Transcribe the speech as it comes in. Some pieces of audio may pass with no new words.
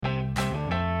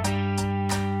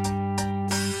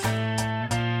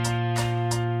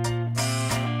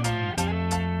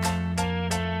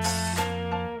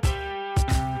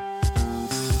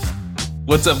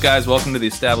What's up, guys? Welcome to the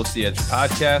Establish the Edge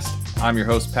podcast. I'm your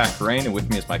host, Pat Corain, and with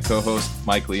me is my co-host,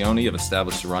 Mike Leone of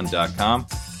EstablishTheRun.com.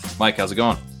 Mike, how's it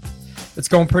going? It's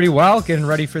going pretty well. Getting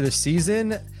ready for the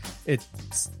season.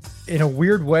 It's in a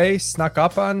weird way snuck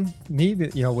up on me,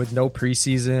 with no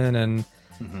preseason and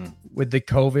with the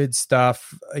COVID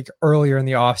stuff, like earlier in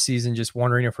the off season, just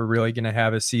wondering if we're really going to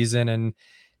have a season. And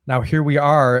now here we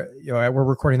are. We're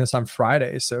recording this on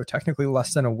Friday, so technically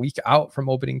less than a week out from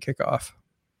opening kickoff.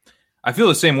 I feel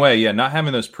the same way. Yeah, not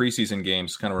having those preseason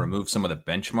games kind of remove some of the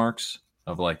benchmarks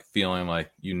of like feeling like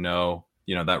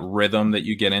that rhythm that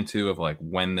you get into of like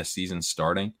when the season's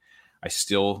starting. I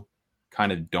still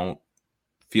kind of don't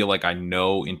feel like I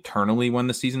know internally when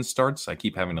the season starts. I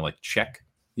keep having to like check,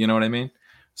 you know what I mean?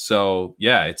 So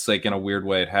yeah, it's like in a weird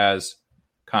way it has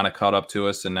kind of caught up to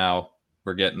us, and now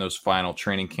we're getting those final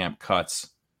training camp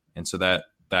cuts. And so that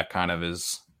kind of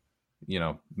is,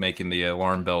 making the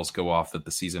alarm bells go off that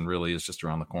the season really is just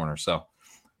around the corner. So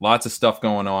lots of stuff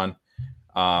going on.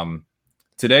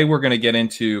 Today, we're going to get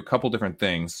into a couple different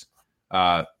things.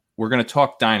 We're going to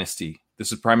talk Dynasty.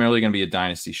 This is primarily going to be a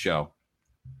Dynasty show.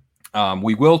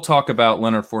 We will talk about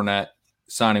Leonard Fournette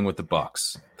signing with the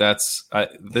Bucs.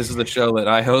 This is the show that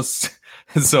I host,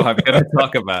 so I'm going to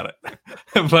talk about it.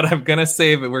 But I'm going to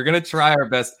save it. We're going to try our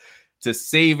best to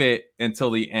save it until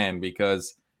the end,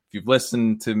 because if you've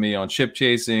listened to me on Ship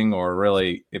Chasing, or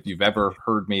really if you've ever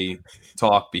heard me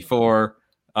talk before,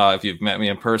 if you've met me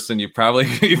in person, you've probably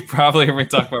heard me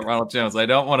talk about Ronald Jones. I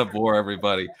don't want to bore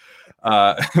everybody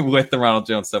with the Ronald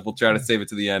Jones stuff. We'll try to save it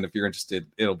to the end. If you're interested,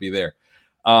 it'll be there.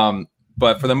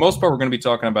 But for the most part, we're going to be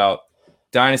talking about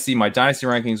Dynasty. My Dynasty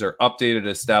rankings are updated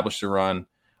to Establish the Run.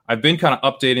 I've been kind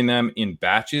of updating them in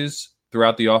batches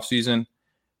throughout the offseason.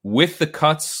 With the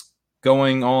cuts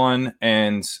going on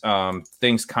and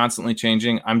things constantly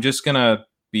changing, I'm just going to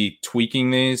be tweaking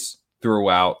these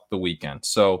throughout the weekend.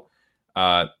 So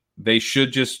they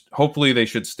should hopefully they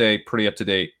should stay pretty up to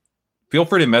date. Feel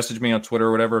free to message me on Twitter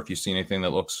or whatever if you see anything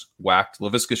that looks whacked.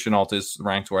 Laviska Shenault is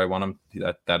ranked where I want him.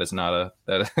 That is not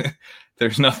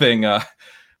there's nothing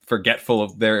forgetful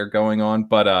of there going on.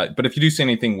 But if you do see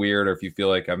anything weird, or if you feel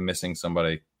like I'm missing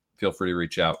somebody, feel free to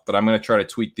reach out. But I'm going to try to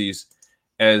tweak these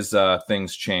as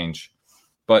things change.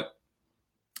 But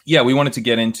yeah, we wanted to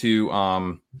get into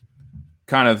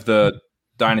kind of the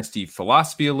Dynasty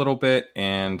philosophy a little bit,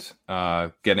 and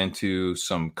get into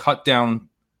some cut down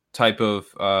type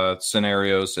of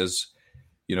scenarios, as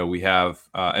we have,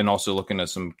 and also looking at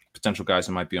some potential guys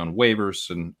that might be on waivers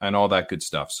and all that good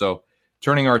stuff. So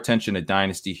turning our attention to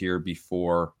Dynasty here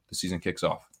before the season kicks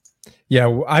off.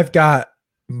 Yeah, I've got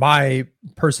my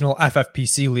personal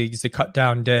FFPC leagues. The cut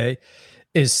down day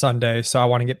is Sunday, so I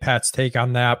want to get Pat's take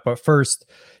on that. But first,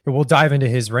 we'll dive into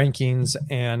his rankings,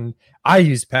 and I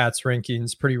use Pat's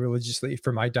rankings pretty religiously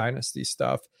for my Dynasty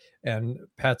stuff. And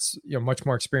Pat's much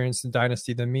more experienced in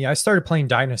Dynasty than me. I started playing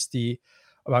Dynasty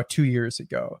about 2 years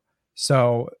ago,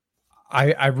 so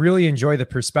I really enjoy the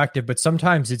perspective. But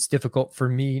sometimes it's difficult for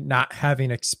me, not having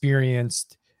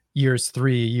experienced years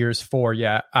 3, years 4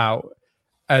 yet out,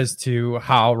 as to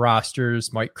how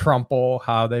rosters might crumple,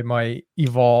 how they might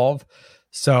evolve.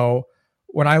 So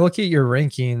when I look at your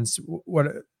rankings, what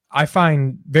I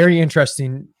find very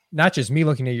interesting, not just me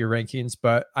looking at your rankings,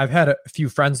 but I've had a few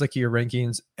friends look at your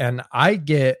rankings, and I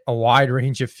get a wide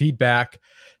range of feedback.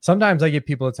 Sometimes I get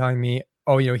people telling me,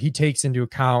 oh, he takes into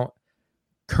account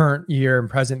current year and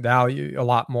present value a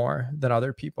lot more than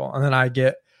other people. And then I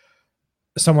get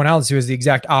someone else who has the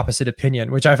exact opposite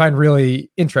opinion, which I find really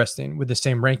interesting with the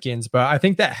same rankings. But I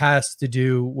think that has to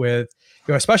do with,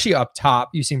 especially up top,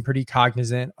 you seem pretty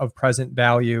cognizant of present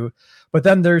value. But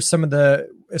then there's some of the,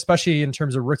 especially in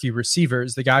terms of rookie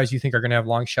receivers, the guys you think are going to have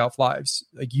long shelf lives.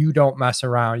 Like, you don't mess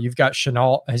around. You've got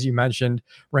Shenault, as you mentioned,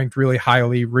 ranked really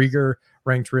highly. Reagor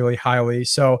ranked really highly.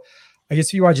 So I guess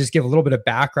if you want to just give a little bit of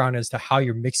background as to how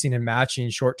you're mixing and matching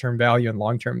short-term value and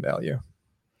long-term value.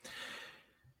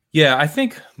 Yeah, I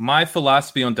think my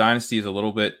philosophy on Dynasty is a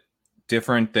little bit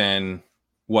different than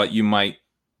what you might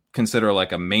consider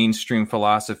like a mainstream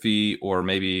philosophy, or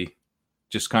maybe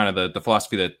just kind of the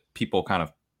philosophy that people kind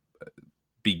of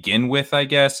begin with, I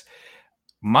guess.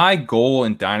 My goal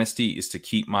in Dynasty is to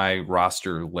keep my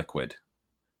roster liquid.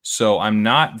 So I'm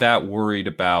not that worried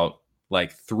about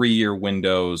like 3-year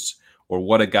windows or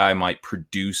what a guy might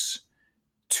produce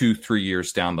 2-3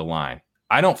 years down the line.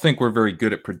 I don't think we're very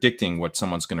good at predicting what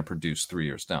someone's going to produce 3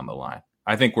 years down the line.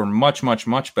 I think we're much, much,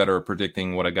 much better at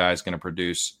predicting what a guy's going to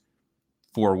produce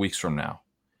 4 weeks from now.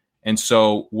 And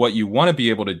so what you want to be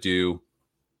able to do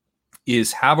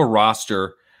is have a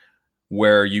roster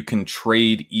where you can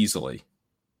trade easily,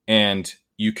 and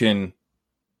you can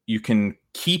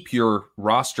keep your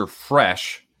roster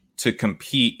fresh to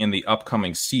compete in the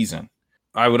upcoming season.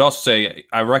 I would also say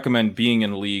I recommend being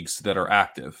in leagues that are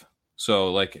active.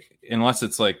 So like, unless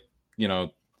it's like, you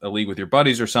know, a league with your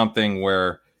buddies or something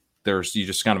where you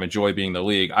just kind of enjoy being in the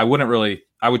league. I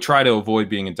would try to avoid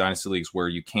being in dynasty leagues where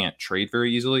you can't trade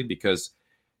very easily, because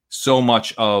so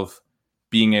much of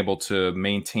being able to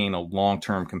maintain a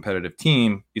long-term competitive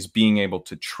team is being able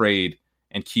to trade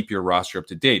and keep your roster up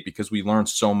to date, because we learn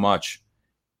so much,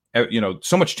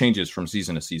 so much changes from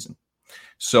season to season.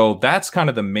 So that's kind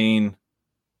of the main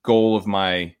goal of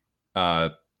my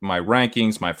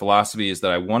rankings. My philosophy is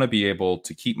that I want to be able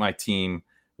to keep my team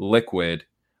liquid.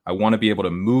 I want to be able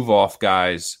to move off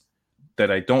guys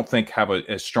that I don't think have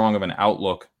as strong of an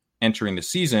outlook entering the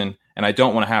season, and I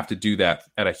don't want to have to do that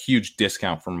at a huge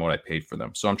discount from what I paid for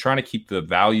them. So I'm trying to keep the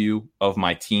value of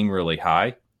my team really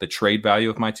high, the trade value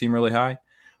of my team really high,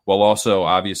 while also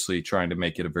obviously trying to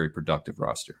make it a very productive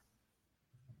roster.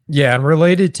 Yeah, and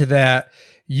related to that,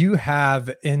 you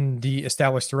have in the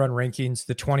established to run rankings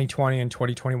the 2020 and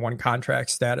 2021 contract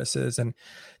statuses. And,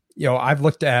 I've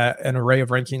looked at an array of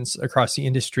rankings across the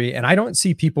industry, and I don't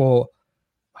see people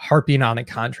harping on a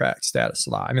contract status a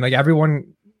lot. I mean, like,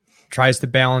 everyone tries to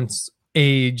balance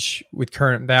age with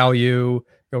current value,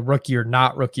 rookie or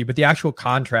not rookie, but the actual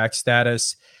contract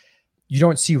status, you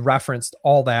don't see referenced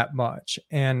all that much.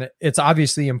 And it's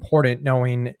obviously important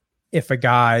knowing if a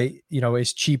guy,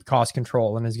 is cheap cost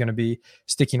control and is going to be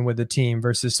sticking with the team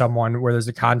versus someone where there's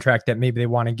a contract that maybe they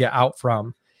want to get out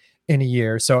from in a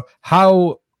year. So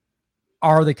how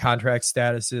are the contract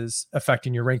statuses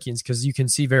affecting your rankings? Because you can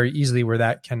see very easily where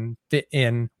that can fit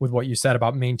in with what you said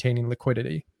about maintaining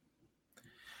liquidity.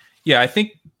 Yeah, I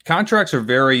think contracts are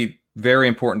very, very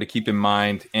important to keep in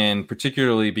mind, and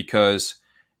particularly because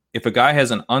if a guy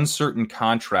has an uncertain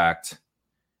contract,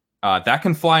 that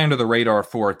can fly under the radar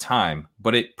for a time,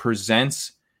 but it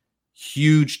presents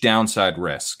huge downside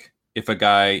risk if a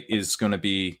guy is going to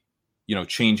be,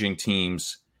 changing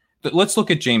teams. But let's look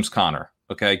at James Conner.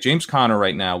 Okay, James Conner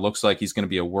right now looks like he's going to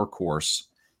be a workhorse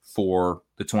for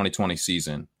the 2020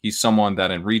 season. He's someone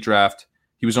that in redraft,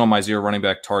 he was on my zero running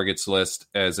back targets list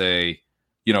as a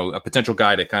potential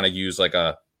guy to kind of use like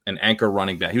an anchor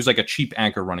running back. He was like a cheap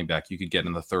anchor running back you could get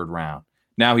in the third round.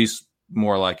 Now he's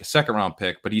more like a second round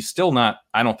pick, but he's still not,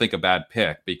 I don't think, a bad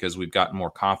pick because we've gotten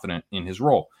more confident in his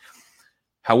role.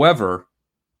 However,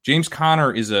 James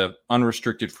Conner is a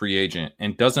unrestricted free agent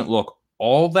and doesn't look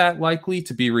all that likely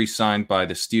to be re-signed by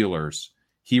the Steelers.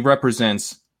 He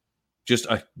represents just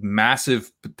a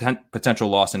massive potential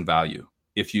loss in value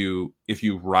if you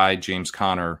ride James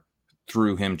Conner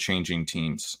through him changing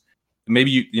teams.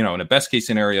 Maybe in a best case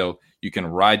scenario, you can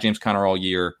ride James Conner all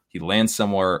year. He lands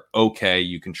somewhere okay.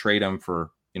 You can trade him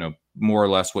for more or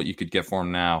less what you could get for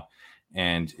him now,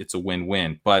 and it's a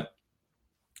win-win. But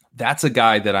that's a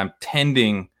guy that I'm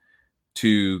tending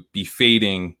to be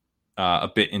fading a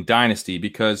bit in Dynasty,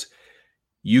 because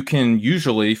you can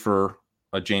usually, for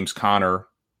a James Conner,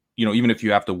 even if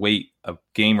you have to wait a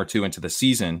game or two into the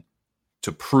season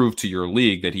to prove to your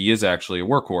league that he is actually a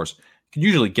workhorse, you can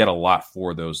usually get a lot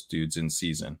for those dudes in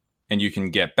season. And you can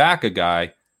get back a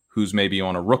guy who's maybe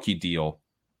on a rookie deal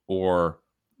or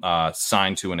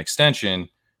signed to an extension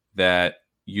that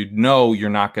you're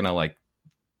not going to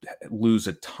lose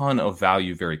a ton of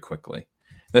value very quickly.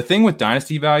 The thing with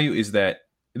Dynasty value is that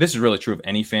this is really true of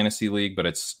any fantasy league, but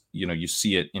it's, you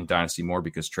see it in Dynasty more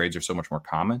because trades are so much more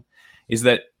common, is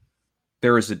that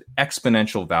there is an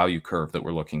exponential value curve that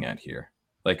we're looking at here.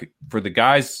 Like for the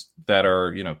guys that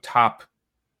are, top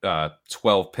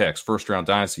 12 picks, first round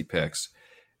Dynasty picks,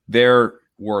 they're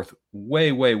worth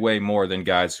way, way, way more than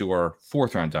guys who are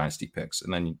fourth round Dynasty picks.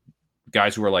 And then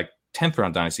guys who are like 10th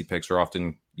round Dynasty picks are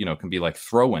often, can be like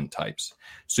throw-in types.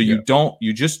 So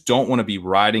you just don't want to be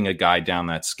riding a guy down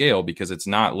that scale because it's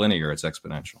not linear, it's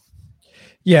exponential.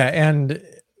 Yeah. And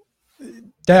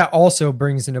that also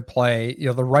brings into play,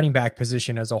 the running back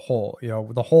position as a whole.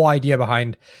 The whole idea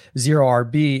behind zero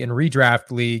RB in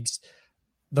redraft leagues,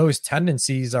 those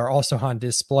tendencies are also on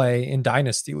display in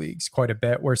dynasty leagues quite a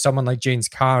bit, where someone like James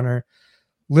Conner,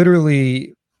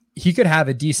 literally, he could have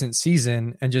a decent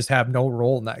season and just have no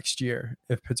role next year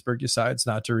if Pittsburgh decides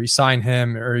not to re-sign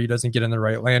him or he doesn't get in the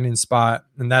right landing spot.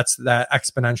 And that's that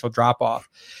exponential drop off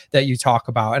that you talk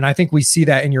about. And I think we see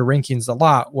that in your rankings a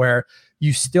lot, where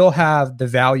you still have the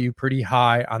value pretty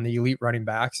high on the elite running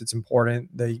backs. It's important.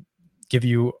 They give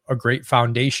you a great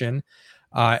foundation.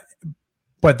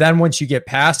 But then once you get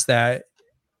past that,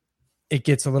 it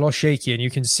gets a little shaky, and you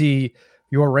can see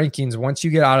your rankings once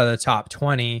you get out of the top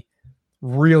 20,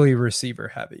 really receiver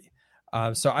heavy.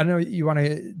 So I know you want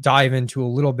to dive into a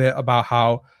little bit about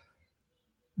how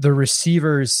the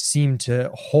receivers seem to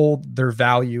hold their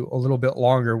value a little bit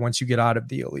longer once you get out of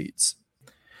the elites.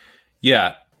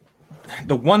 Yeah.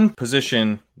 The one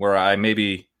position where I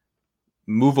maybe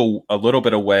move a little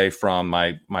bit away from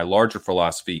my larger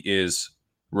philosophy is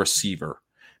receiver,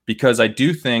 because I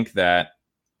do think that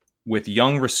with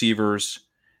young receivers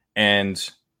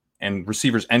and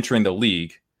receivers entering the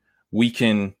league, we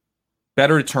can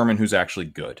better determine who's actually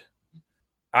good.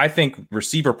 I think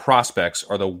receiver prospects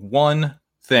are the one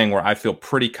thing where I feel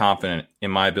pretty confident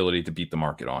in my ability to beat the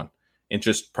market on in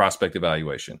just prospect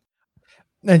evaluation.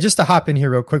 And just to hop in here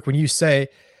real quick, when you say,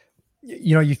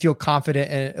 you feel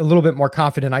confident and a little bit more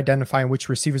confident identifying which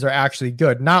receivers are actually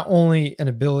good, not only an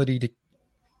ability to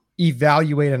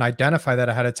evaluate and identify that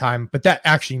ahead of time, but that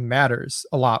actually matters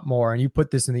a lot more. And you put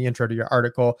this in the intro to your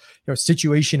article,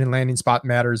 situation and landing spot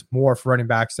matters more for running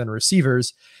backs than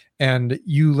receivers. And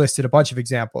you listed a bunch of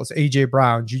examples: AJ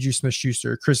Brown, Juju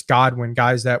Smith-Schuster, Chris Godwin,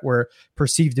 guys that were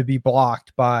perceived to be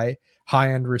blocked by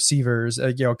high-end receivers,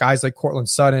 guys like Cortland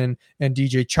Sutton and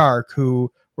DJ Chark,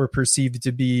 who were perceived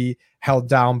to be held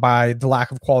down by the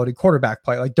lack of quality quarterback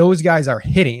play. Like, those guys are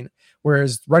hitting.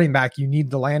 Whereas running back, you need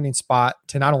the landing spot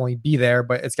to not only be there,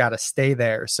 but it's got to stay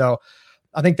there. So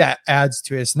I think that adds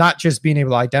to it. It's not just being able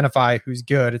to identify who's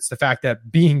good. It's the fact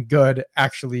that being good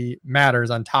actually matters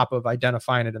on top of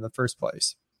identifying it in the first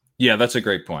place. Yeah, that's a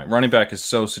great point. Running back is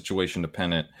so situation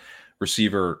dependent.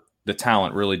 Receiver, the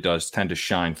talent really does tend to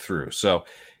shine through. So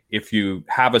if you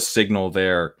have a signal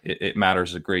there, it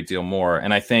matters a great deal more.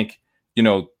 And I think,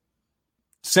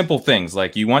 simple things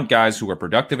like you want guys who are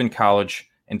productive in college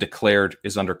and declared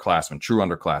as underclassmen, true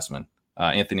underclassmen.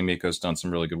 Anthony Miko's done some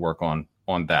really good work on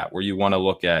that, where you want to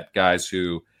look at guys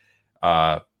who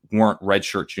weren't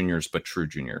redshirt juniors, but true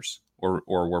juniors, or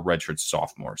were redshirt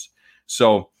sophomores.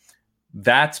 So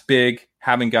that's big.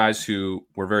 Having guys who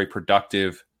were very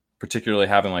productive, particularly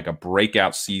having like a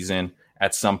breakout season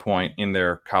at some point in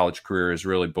their college career, is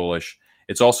really bullish.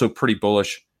 It's also pretty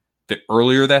bullish the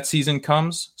earlier that season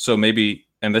comes. So maybe,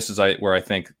 and this is where I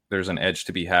think there's an edge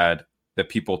to be had, that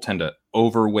people tend to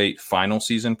overweight final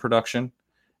season production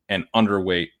and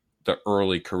underweight the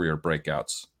early career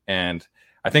breakouts. And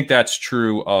I think that's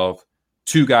true of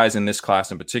two guys in this class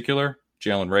in particular,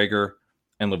 Jalen Reagor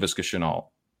and Laviska Shenault.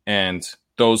 And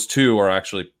those two are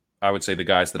actually, I would say, the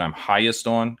guys that I'm highest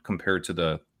on compared to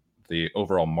the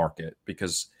overall market,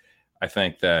 because I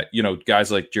think that,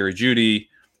 guys like Jerry Jeudy,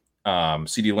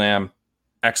 CeeDee Lamb,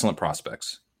 excellent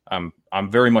prospects. I'm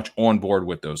very much on board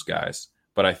with those guys.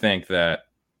 But I think that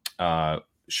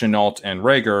Shenault and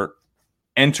Reagor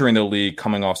entering the league,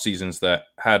 coming off seasons that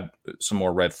had some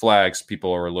more red flags,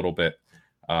 people are a little bit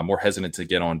more hesitant to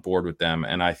get on board with them.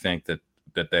 And I think that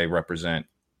they represent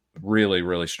really,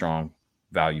 really strong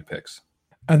value picks.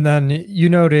 And then you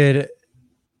noted,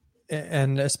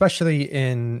 and especially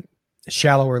in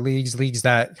shallower leagues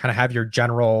that kind of have your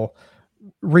general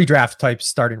redraft type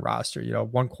starting roster,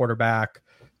 one quarterback,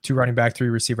 two running back, three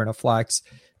receiver, and a flex.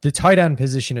 The tight end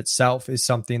position itself is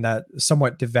something that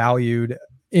somewhat devalued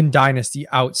in Dynasty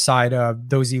outside of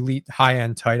those elite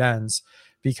high-end tight ends,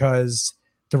 because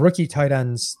the rookie tight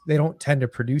ends, they don't tend to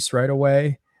produce right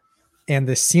away. And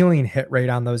the ceiling hit rate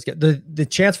on those, the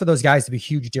chance for those guys to be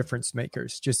huge difference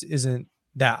makers just isn't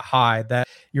that high, that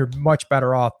you're much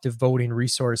better off devoting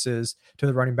resources to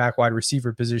the running back wide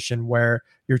receiver position, where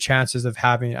your chances of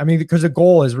having, because the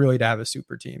goal is really to have a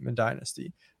super team in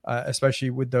Dynasty.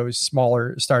 Especially with those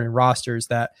smaller starting rosters,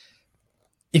 that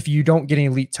if you don't get an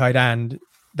elite tight end,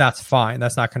 that's fine.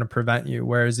 That's not going to prevent you.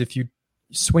 Whereas if you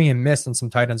swing and miss on some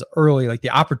tight ends early, like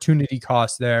the opportunity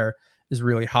cost there is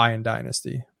really high in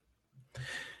Dynasty.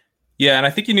 Yeah. And I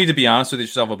think you need to be honest with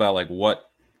yourself about like what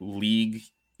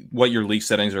your league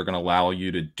settings are going to allow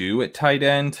you to do at tight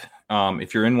end.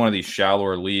 If you're in one of these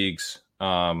shallower leagues,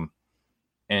 and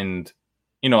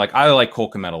I like Cole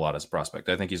Kmet a lot as a prospect.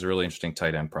 I think he's a really interesting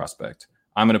tight end prospect.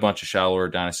 I'm in a bunch of shallower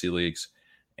dynasty leagues,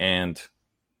 and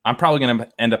I'm probably going to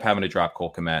end up having to drop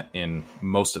Cole Kmet in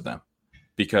most of them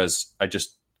because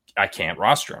I can't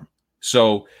roster him.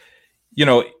 So,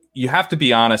 you have to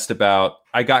be honest about,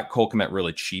 I got Cole Kmet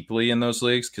really cheaply in those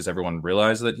leagues because everyone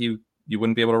realized that you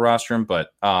wouldn't be able to roster him.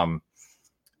 But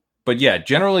yeah,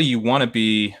 generally you want to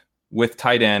be with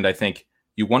tight end. I think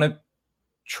you want to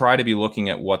try to be looking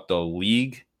at what the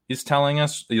league is telling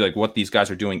us, like what these guys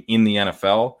are doing in the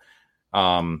NFL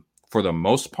for the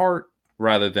most part,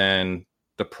 rather than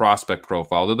the prospect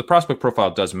profile. Though the prospect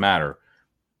profile does matter,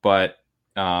 but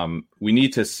we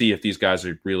need to see if these guys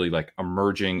are really like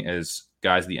emerging as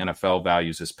guys the NFL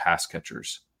values as pass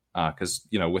catchers. Because,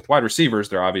 with wide receivers,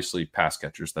 they're obviously pass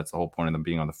catchers. That's the whole point of them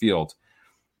being on the field.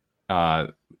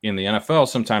 In the NFL,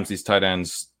 sometimes these tight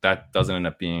ends, that doesn't end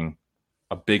up being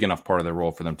a big enough part of their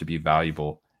role for them to be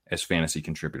valuable as fantasy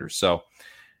contributors. So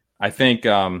I think,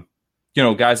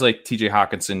 guys like TJ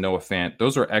Hawkinson, Noah Fant,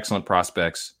 those are excellent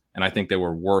prospects. And I think they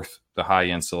were worth the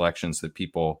high-end selections that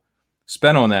people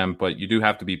spent on them, but you do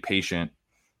have to be patient,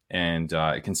 and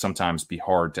it can sometimes be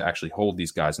hard to actually hold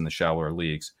these guys in the shallower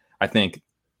leagues. I think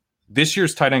this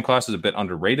year's tight end class is a bit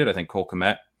underrated. I think Cole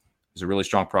Kmet is a really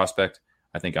strong prospect.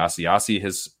 I think Asiasi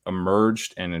has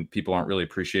emerged, and people aren't really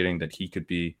appreciating that he could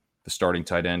be the starting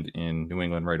tight end in New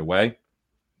England right away.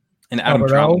 And Adam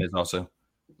Troutman is also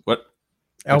what?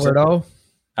 Alberto.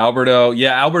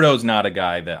 Yeah, Alberto's not a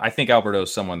guy that I think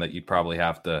Alberto's someone that you'd probably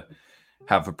have to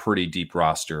have a pretty deep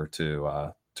roster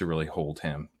to really hold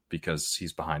him because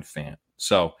he's behind Fant.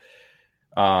 So,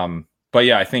 but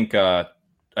yeah, I think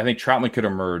Troutman could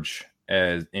emerge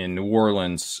as in New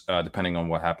Orleans, depending on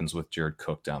what happens with Jared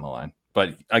Cook down the line.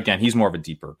 But again, he's more of a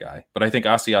deeper guy. But I think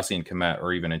Asiasi and Kmet,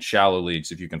 or even in shallow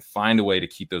leagues, if you can find a way to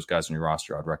keep those guys on your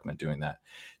roster, I'd recommend doing that.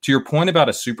 To your point about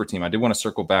a super team, I did want to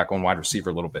circle back on wide receiver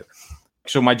a little bit.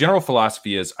 So my general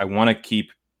philosophy is I want to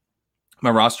keep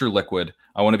my roster liquid.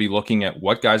 I want to be looking at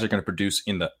what guys are going to produce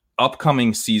in the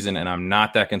upcoming season, and I'm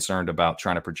not that concerned about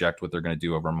trying to project what they're going to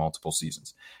do over multiple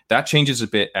seasons. That changes a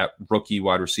bit at rookie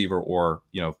wide receiver or,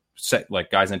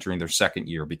 like guys entering their second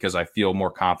year, because I feel more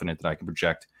confident that I can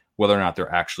project whether or not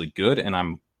they're actually good, and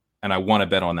I want to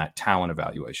bet on that talent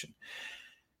evaluation.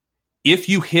 If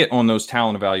you hit on those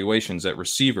talent evaluations at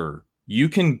receiver, you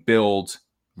can build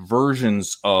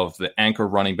versions of the anchor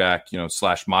running back,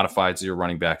 / modified zero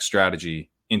running back strategy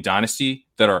in Dynasty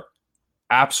that are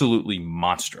absolutely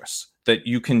monstrous, that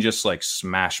you can just like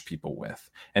smash people with.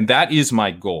 And that is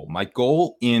my goal. My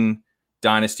goal in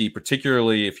Dynasty,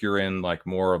 particularly if you're in like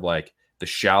more of like the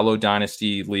shallow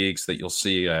Dynasty leagues that you'll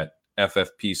see at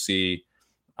FFPC,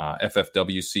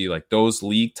 FFWC, like those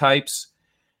league types,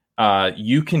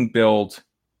 you can build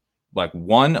like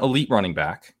one elite running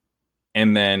back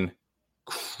and then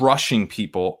crushing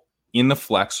people in the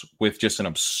flex with just an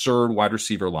absurd wide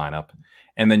receiver lineup.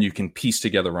 And then you can piece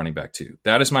together running back too.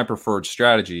 That is my preferred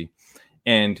strategy.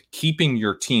 And keeping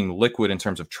your team liquid in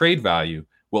terms of trade value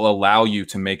will allow you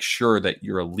to make sure that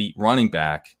your elite running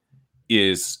back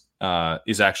is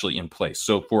actually in place.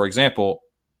 So for example,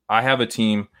 I have a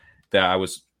team that I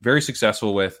was very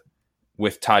successful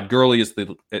with Todd Gurley as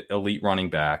the elite running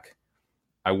back.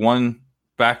 I won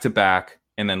back-to-back,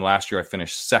 and then last year I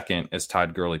finished second as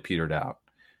Todd Gurley petered out.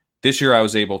 This year I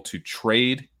was able to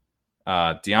trade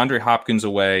DeAndre Hopkins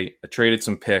away. I traded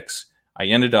some picks. I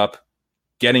ended up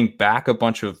getting back a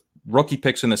bunch of rookie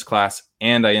picks in this class,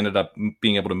 and I ended up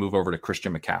being able to move over to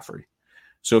Christian McCaffrey.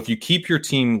 So if you keep your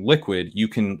team liquid, you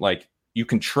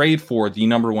can trade for the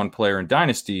number one player in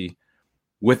Dynasty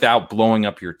without blowing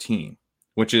up your team,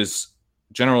 which is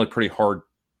generally pretty hard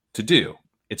to do.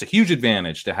 It's a huge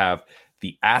advantage to have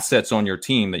the assets on your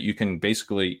team that you can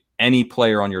basically, any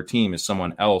player on your team is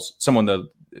someone the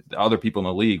other people in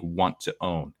the league want to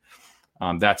own.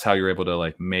 That's how you're able to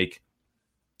like make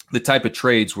the type of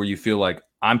trades where you feel like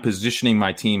I'm positioning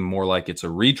my team more like it's a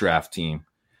redraft team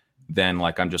than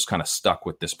like I'm just kind of stuck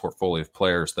with this portfolio of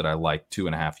players that I liked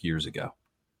 2.5 years ago.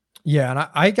 Yeah, and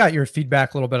I got your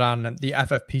feedback a little bit on the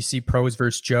FFPC Pros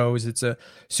versus Joes. It's a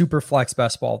super flex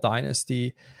best ball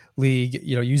dynasty league,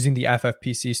 using the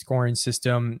FFPC scoring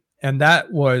system. And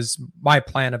that was my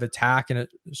plan of attack. And it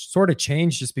sort of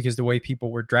changed just because the way people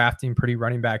were drafting pretty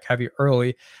running back heavy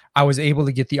early. I was able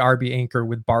to get the RB anchor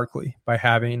with Barkley by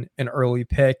having an early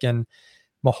pick, and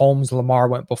Mahomes, Lamar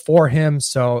went before him.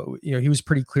 So, he was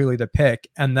pretty clearly the pick.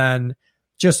 And then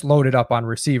just loaded up on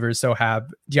receivers. So have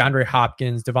DeAndre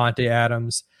Hopkins, Devontae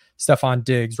Adams, Stephon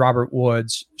Diggs, Robert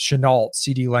Woods, Shenault,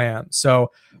 CeeDee Lamb.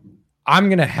 So I'm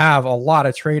going to have a lot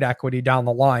of trade equity down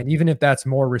the line, even if that's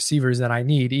more receivers than I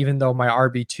need, even though my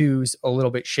RB2's a little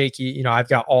bit shaky. I've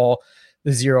got all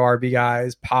the zero RB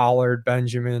guys, Pollard,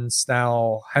 Benjamin,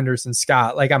 Snell, Henderson,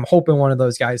 Scott. Like I'm hoping one of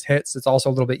those guys hits. It's also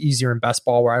a little bit easier in best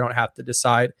ball where I don't have to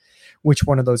decide which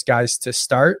one of those guys to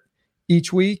start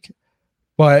each week.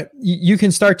 But you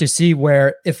can start to see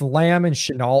where if Lamb and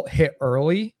Shenault hit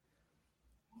early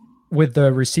with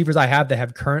the receivers I have that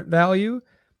have current value,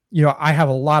 I have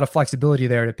a lot of flexibility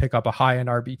there to pick up a high-end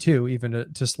RB2,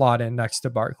 even to slot in next to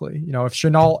Barkley. If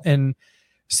Shenault and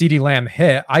CeeDee Lamb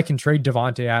hit, I can trade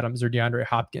Devontae Adams or DeAndre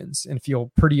Hopkins and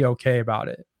feel pretty okay about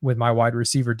it with my wide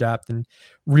receiver depth and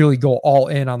really go all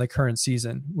in on the current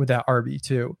season with that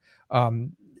RB2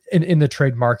 in the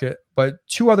trade market. But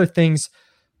two other things.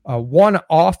 One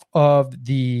off of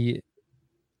the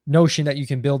notion that you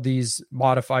can build these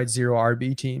modified zero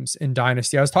RB teams in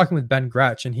Dynasty. I was talking with Ben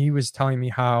Gretsch, and he was telling me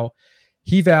how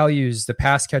he values the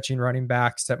pass catching running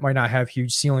backs that might not have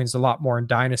huge ceilings a lot more in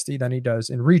Dynasty than he does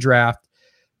in redraft,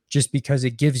 just because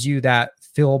it gives you that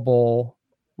fillable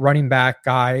running back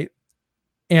guy.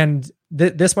 And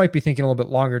this might be thinking a little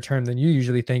bit longer term than you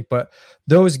usually think, but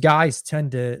those guys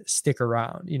tend to stick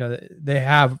around. You know, they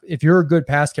have, if you're a good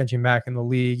pass catching back in the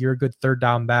league, you're a good third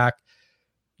down back,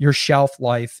 your shelf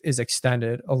life is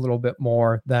extended a little bit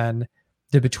more than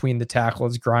the between the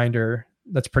tackles grinder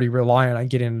that's pretty reliant on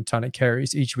getting a ton of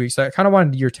carries each week. So I kind of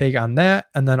wanted your take on that.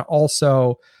 And then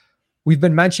also, we've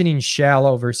been mentioning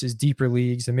shallow versus deeper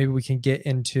leagues, and maybe we can get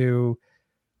into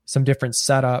some different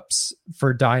setups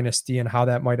for Dynasty and how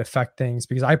that might affect things,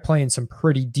 because I play in some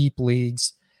pretty deep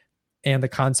leagues, and the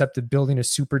concept of building a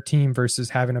super team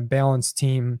versus having a balanced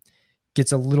team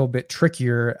gets a little bit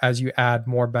trickier as you add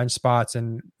more bench spots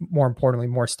and, more importantly,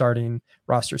 more starting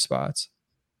roster spots.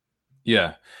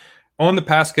 Yeah. On the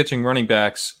pass catching running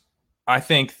backs, I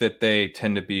think that they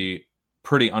tend to be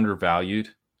pretty undervalued.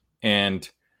 And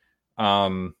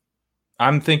I'm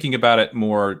thinking about it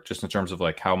more just in terms of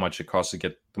like how much it costs to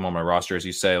get them on my roster. As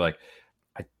you say, like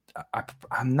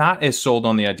I'm not as sold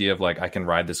on the idea of like I can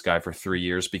ride this guy for 3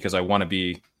 years, because I want to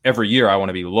be, every year I want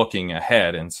to be looking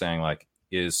ahead and saying like,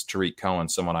 is Tarik Cohen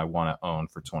someone I want to own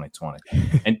for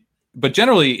 2020? But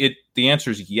generally the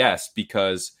answer is yes,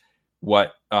 because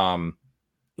what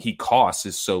he costs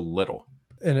is so little.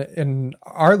 In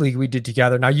our league we did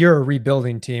together. Now you're a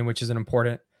rebuilding team, which is an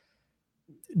important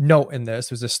note in this.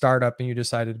 It was a startup and you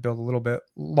decided to build a little bit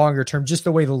longer term. Just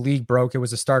the way the league broke, it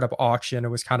was a startup auction. It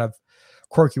was kind of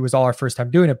quirky. It was all our first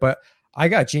time doing it, but I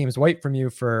got James White from you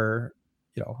for,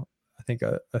 you know, I think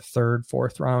a third,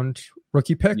 fourth round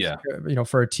rookie pick, you know,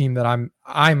 for a team that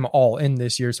I'm all in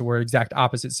this year. So we're exact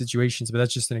opposite situations, but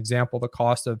that's just an example of the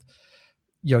cost of,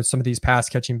 you know, some of these pass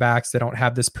catching backs that don't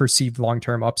have this perceived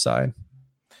long-term upside.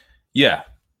 Yeah,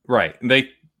 right.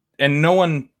 And no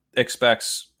one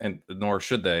expects, and nor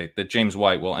should they, that James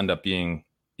White will end up being,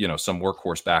 you know, some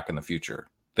workhorse back in the future.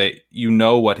 You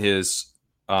know what his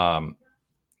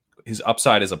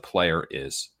upside as a player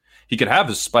is. He could have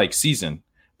his spike season,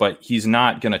 but he's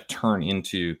not going to turn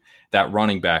into that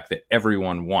running back that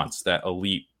everyone wants, that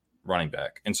elite running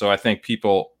back. And so I think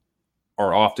people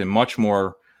are often much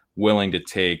more willing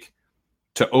to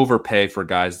overpay for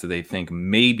guys that they think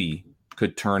maybe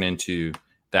could turn into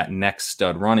that next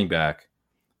stud running back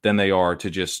than they are to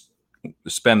just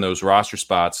spend those roster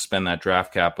spots, spend that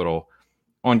draft capital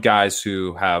on guys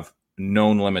who have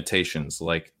known limitations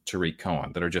like Tarik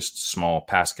Cohen that are just small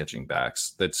pass catching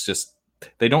backs. That's just,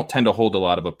 they don't tend to hold a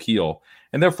lot of appeal,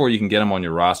 and therefore you can get them on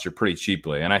your roster pretty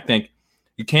cheaply. And I think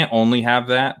you can't only have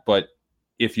that, but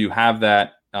if you have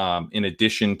that in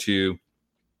addition to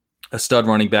a stud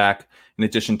running back, in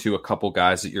addition to a couple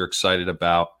guys that you're excited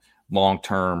about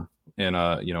long-term in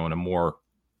a more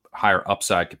higher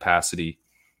upside capacity,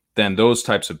 then those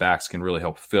types of backs can really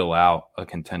help fill out a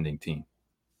contending team.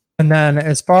 And then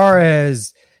as far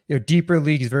as, you know, deeper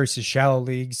leagues versus shallow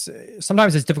leagues,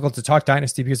 sometimes it's difficult to talk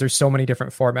Dynasty because there's so many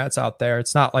different formats out there.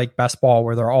 It's not like best ball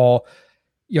where they're all,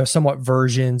 you know, somewhat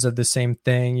versions of the same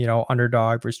thing, you know,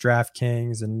 Underdog versus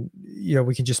DraftKings, and, you know,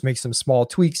 we can just make some small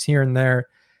tweaks here and there.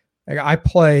 Like I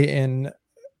play in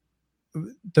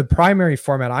the primary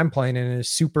format I'm playing in is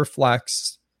super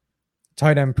flex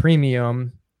tight end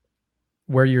premium,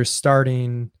 where you're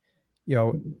starting, you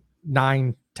know,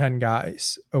 9-10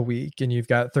 guys a week and you've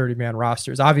got 30-man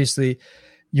rosters. Obviously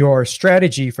your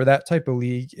strategy for that type of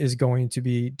league is going to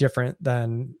be different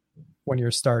than when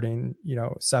you're starting, you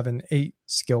know, 7-8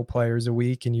 skill players a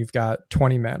week and you've got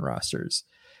 20-man rosters.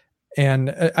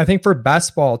 And I think for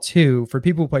best ball too, for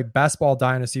people who play best ball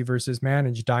dynasty versus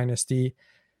managed dynasty,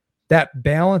 that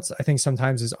balance I think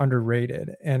sometimes is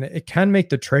underrated, and it can make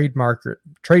the trade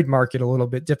market a little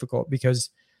bit difficult, because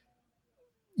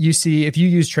you see, if you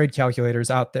use trade calculators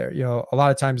out there, you know, a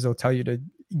lot of times they'll tell you to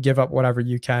give up whatever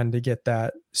you can to get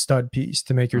that stud piece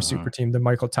to make your super team, the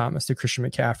Michael Thomas, the Christian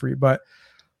McCaffrey. But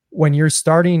when your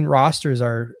starting rosters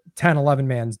are 10, 11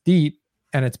 mans deep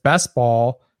and it's best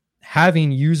ball,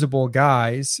 having usable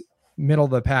guys, middle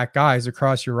of the pack guys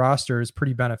across your roster is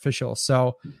pretty beneficial.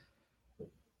 So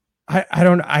I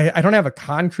don't have a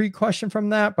concrete question from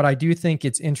that, but I do think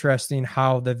it's interesting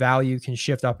how the value can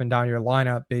shift up and down your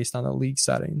lineup based on the league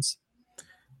settings.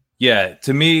 Yeah,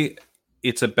 to me,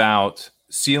 it's about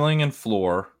ceiling and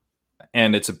floor,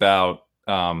 and it's about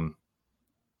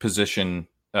position.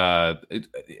 I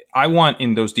want,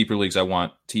 in those deeper leagues, I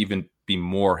want to even be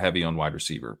more heavy on wide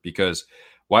receiver, because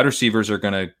wide receivers are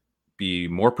going to be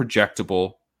more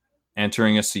projectable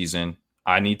entering a season.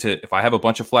 if I have a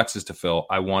bunch of flexes to fill,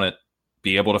 I want to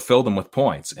be able to fill them with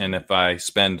points. And if I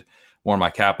spend more of my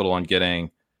capital on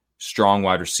getting strong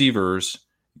wide receivers,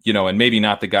 and maybe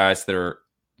not the guys that are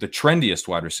the trendiest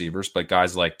wide receivers, but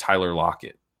guys like Tyler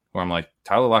Lockett, where I'm like,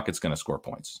 Tyler Lockett's going to score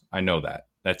points. I know that.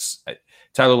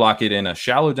 Tyler Lockett in a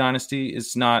shallow dynasty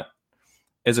is not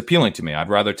as appealing to me. I'd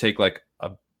rather take like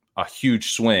a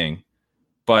huge swing,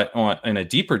 but in a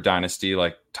deeper dynasty,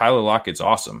 like Tyler Lockett's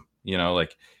awesome.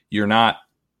 Like you're not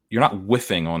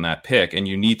whiffing on that pick, and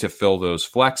you need to fill those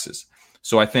flexes.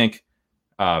 So I think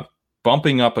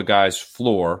bumping up a guy's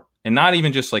floor, and not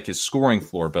even just like his scoring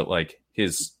floor, but like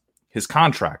his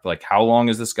contract, like how long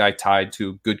is this guy tied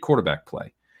to good quarterback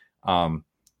play? Am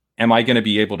I going to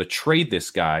be able to trade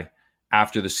this guy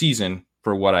after the season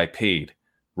for what I paid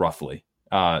roughly?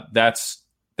 That's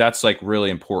like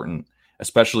really important,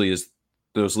 especially as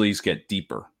those leagues get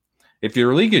deeper. If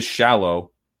your league is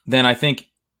shallow, then I think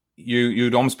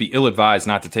you'd almost be ill-advised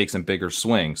not to take some bigger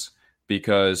swings,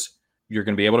 because you're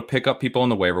going to be able to pick up people on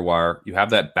the waiver wire. You have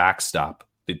that backstop.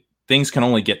 Things can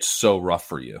only get so rough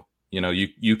for you.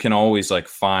 You can always like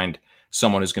find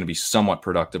someone who's going to be somewhat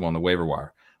productive on the waiver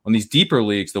wire. On these deeper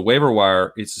leagues, the waiver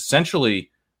wire is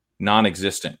essentially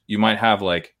non-existent. You might have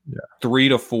like 3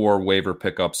 to 4 waiver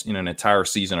pickups in an entire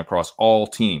season across all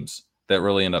teams that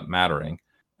really end up mattering,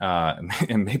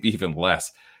 and maybe even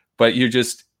less. But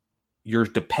you're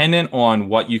dependent on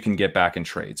what you can get back in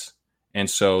trades. And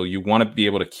so you want to be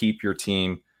able to keep your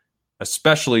team,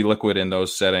 especially liquid in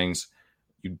those settings.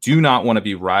 You do not want to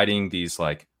be riding these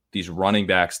running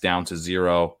backs down to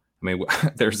zero. I mean,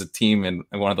 there's a team in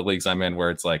one of the leagues I'm in where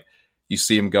it's like you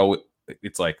see him go.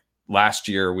 It's like last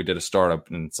year we did a startup,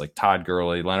 and it's like Todd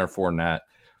Gurley, Leonard Fournette,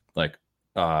 like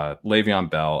Le'Veon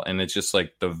Bell. And it's just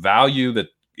like the value that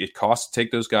it costs to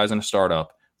take those guys in a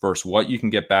startup versus what you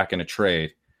can get back in a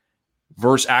trade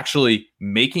versus actually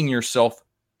making yourself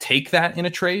take that in a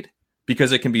trade,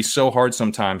 because it can be so hard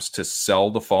sometimes to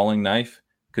sell the falling knife,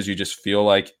 because you just feel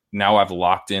like now I've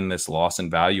locked in this loss in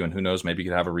value, and who knows, maybe you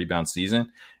could have a rebound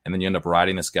season, and then you end up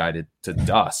riding this guy to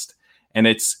dust. And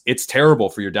it's terrible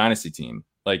for your dynasty team.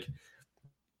 Like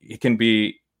it can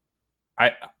be,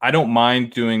 I don't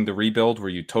mind doing the rebuild where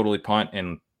you totally punt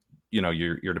and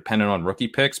you're dependent on rookie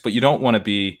picks, but you don't want to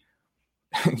be,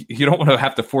 you don't want to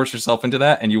have to force yourself into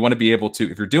that. And you want to be able to,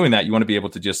 if you're doing that, you want to be able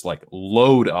to just like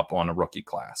load up on a rookie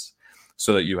class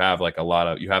so that you have like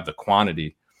you have the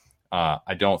quantity.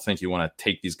 I don't think you want to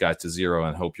take these guys to zero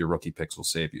and hope your rookie picks will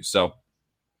save you. So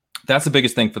that's the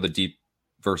biggest thing for the deep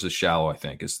versus shallow, I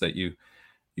think, is that you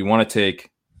want to take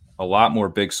a lot more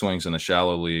big swings in the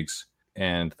shallow leagues,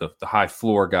 and the high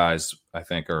floor guys, I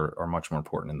think, are much more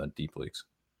important in the deep leagues.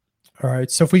 All right.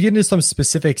 So if we get into some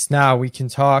specifics now, we can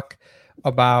talk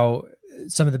about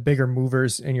some of the bigger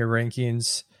movers in your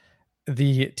rankings.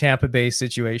 The Tampa Bay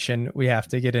situation we have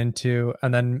to get into,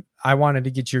 and then I wanted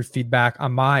to get your feedback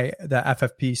on the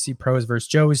FFPC Pros versus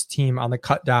Joe's team on the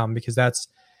cut down, because that's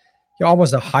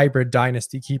almost a hybrid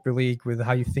dynasty keeper league with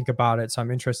how you think about it. So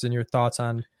I'm interested in your thoughts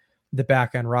on the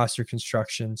back end roster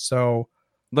construction. So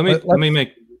let me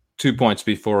make 2 points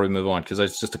before we move on, because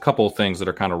there's just a couple of things that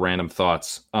are kind of random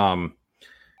thoughts.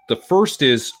 The first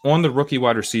is on the rookie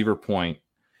wide receiver point.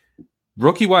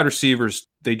 Rookie wide receivers,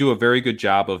 they do a very good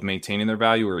job of maintaining their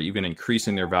value or even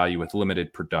increasing their value with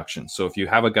limited production. So if you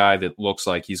have a guy that looks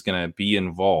like he's going to be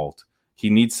involved, he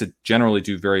needs to generally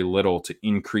do very little to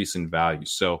increase in value.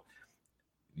 So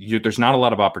there's not a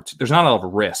lot of opportunity. There's not a lot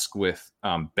of risk with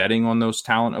betting on those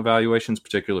talent evaluations,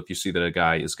 particularly if you see that a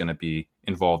guy is going to be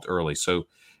involved early. So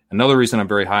another reason I'm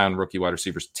very high on rookie wide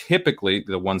receivers, typically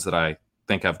the ones that I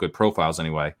think have good profiles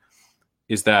anyway,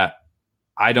 is that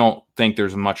I don't think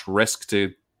there's much risk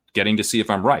to getting to see if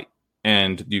I'm right.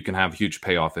 And you can have huge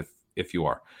payoff if you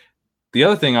are. The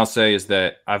other thing I'll say is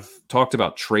that I've talked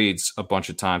about trades a bunch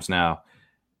of times now.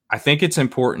 I think it's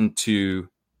important to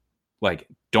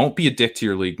don't be a dick to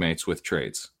your league mates with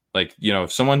trades.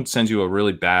 If someone sends you a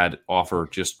really bad offer,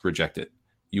 just reject it.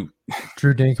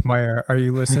 Drew Dinkmeyer, are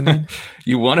you listening?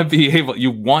 You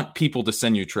want people to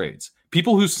send you trades.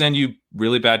 People who send you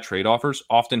really bad trade offers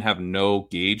often have no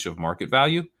gauge of market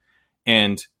value,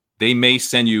 and they may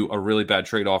send you a really bad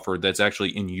trade offer that's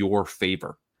actually in your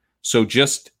favor. So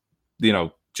just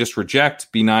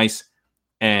reject, be nice,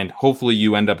 and hopefully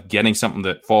you end up getting something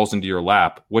that falls into your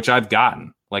lap, which I've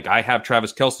gotten. Like I have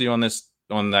Travis Kelce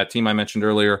on that team I mentioned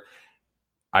earlier.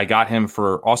 I got him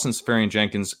for Austin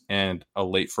Seferian-Jenkins and a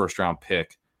late first round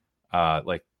pick,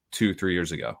 2-3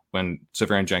 years ago when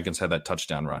Seferian-Jenkins had that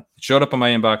touchdown run. It showed up in my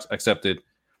inbox, accepted,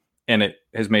 and it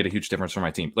has made a huge difference for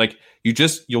my team.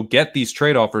 You'll get these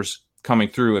trade offers coming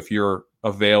through if you're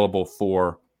available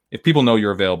for if people know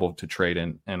you're available to trade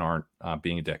and aren't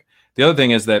being a dick. The other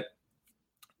thing is that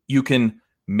you can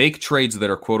make trades that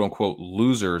are quote unquote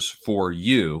losers for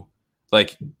you.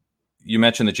 Like you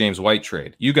mentioned the James White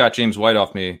trade. You got James White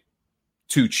off me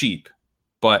too cheap,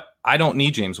 but I don't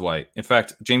need James White. In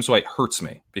fact, James White hurts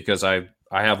me because I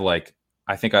have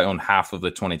I think I own half of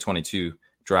the 2022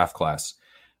 draft class.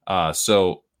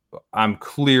 So I'm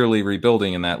clearly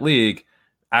rebuilding in that league.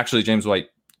 Actually, James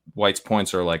White's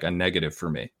points are like a negative for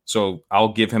me. So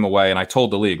I'll give him away. And I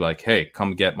told the league, like, hey,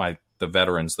 come get the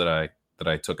veterans that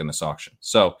I took in this auction.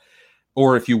 So,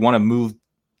 or if you want to move,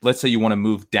 let's say you want to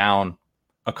move down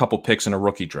a couple picks in a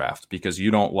rookie draft because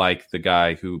you don't like the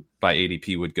guy who by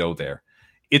ADP would go there.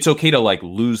 It's okay to like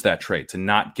lose that trade, to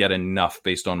not get enough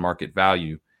based on market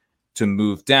value to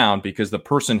move down, because the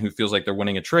person who feels like they're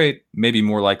winning a trade may be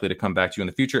more likely to come back to you in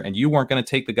the future. And you weren't going to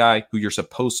take the guy who you're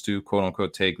supposed to quote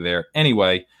unquote take there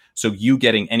anyway. So you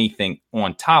getting anything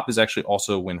on top is actually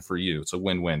also a win for you. It's a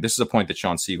win-win. This is a point that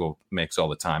Sean Siegel makes all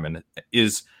the time and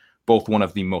is both one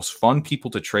of the most fun people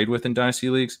to trade with in Dynasty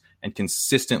leagues and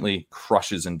consistently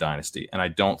crushes in Dynasty. And I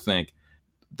don't think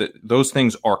that those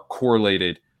things are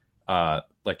correlated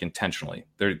like intentionally.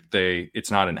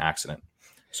 It's not an accident.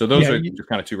 So those are just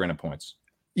kind of two random points.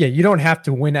 Yeah, you don't have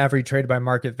to win every trade by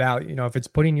market value. You know, if it's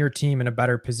putting your team in a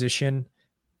better position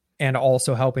and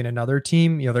also helping another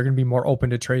team, you know, they're going to be more open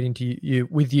to trading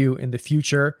with you in the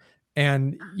future.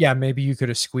 And yeah, maybe you could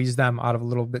have squeezed them out of a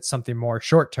little bit something more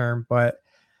short term, but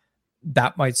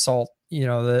that might salt, you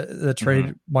know, the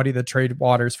trade, muddy the trade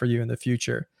waters for you in the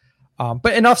future.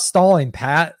 But enough stalling,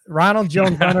 Pat. Ronald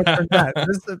Jones, Leonard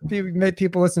Fournette. Made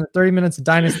people listen to 30 minutes of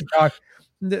Dynasty talk.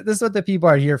 This is what the people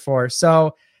are here for.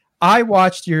 So I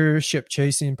watched your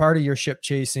part of your ship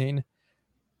chasing,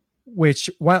 which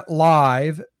went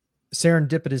live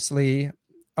serendipitously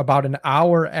about an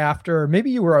hour after.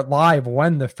 Maybe you were live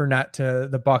when the Fournette to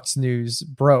the Bucs news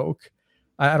broke.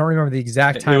 I don't remember the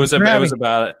exact time. It was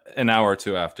about an hour or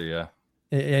two after. Yeah.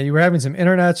 Yeah. You were having some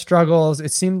internet struggles.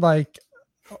 It seemed like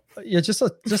just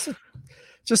a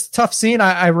tough scene.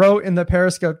 I wrote in the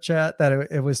Periscope chat that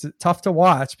it was tough to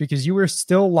watch because you were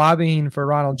still lobbying for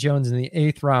Ronald Jones in the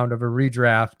 8th round of a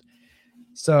redraft.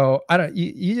 So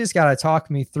you just got to talk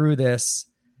me through this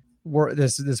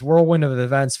whirlwind of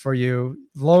events for you,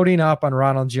 loading up on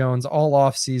Ronald Jones all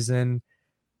off season,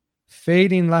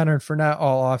 fading Leonard Fournette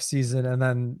all off season. And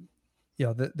then, you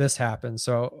know, this happened.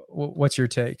 So what's your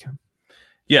take?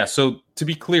 Yeah. So to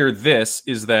be clear, this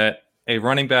is that a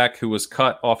running back who was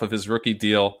cut off of his rookie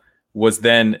deal was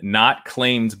then not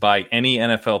claimed by any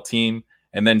NFL team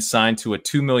and then signed to a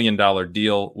 $2 million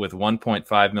deal with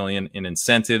 $1.5 million in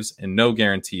incentives and no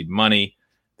guaranteed money.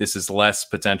 This is less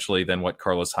potentially than what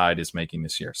Carlos Hyde is making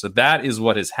this year. So that is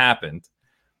what has happened.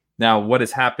 Now, what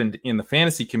has happened in the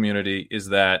fantasy community is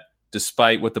that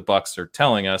despite what the Bucs are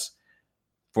telling us,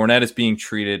 Fournette is being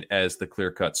treated as the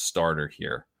clear-cut starter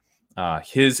here.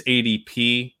 His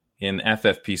ADP in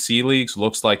FFPC leagues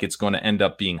looks like it's going to end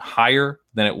up being higher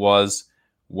than it was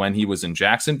when he was in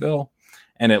Jacksonville.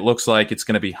 And it looks like it's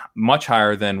going to be much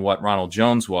higher than what Ronald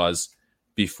Jones was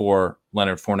before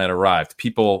Leonard Fournette arrived.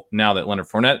 People, now that Leonard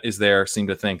Fournette is there, seem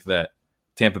to think that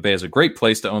Tampa Bay is a great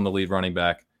place to own the lead running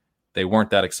back. They weren't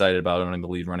that excited about owning the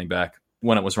lead running back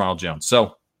when it was Ronald Jones.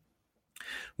 So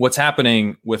what's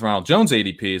happening with Ronald Jones'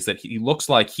 ADP is that he looks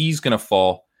like he's going to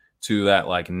fall to that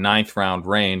like 9th round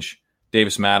range.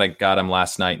 Davis Maddock got him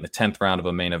last night in the 10th round of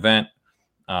a main event.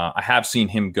 I have seen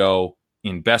him go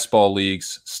in best ball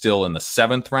leagues still in the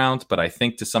 7th round, but I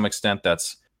think to some extent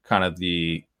that's kind of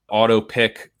the auto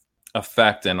pick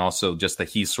effect and also just that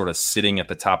he's sort of sitting at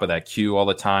the top of that queue all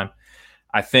the time.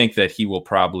 I think that he will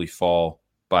probably fall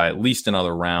by at least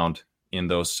another round in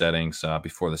those settings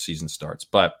before the season starts.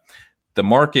 But the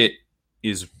market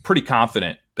is pretty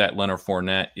confident that Leonard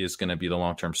Fournette is going to be the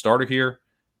long-term starter here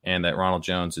and that Ronald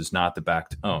Jones is not the back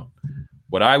to own.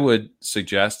 What I would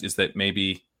suggest is that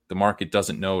maybe the market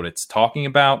doesn't know what it's talking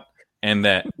about and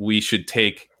that we should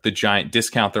take the giant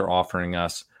discount they're offering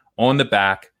us on the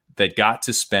back that got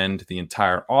to spend the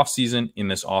entire offseason in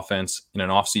this offense in an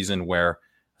offseason where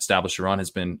Established Run has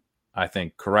been, I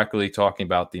think, correctly talking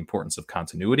about the importance of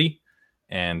continuity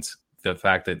and the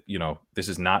fact that, you know, this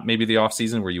is not maybe the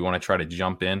offseason where you want to try to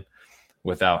jump in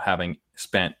without having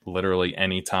spent literally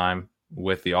any time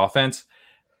with the offense.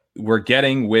 We're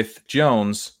getting with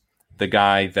Jones, the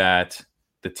guy that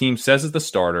the team says is the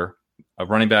starter, a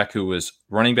running back who was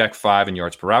running back 5 in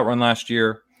yards per route run last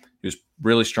year. He was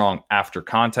really strong after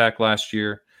contact last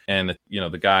year. And, you know,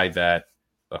 the guy that,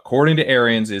 according to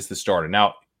Arians, is the starter.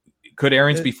 Now, could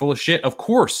Arians be full of shit? Of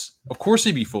course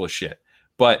he'd be full of shit.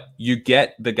 But you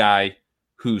get the guy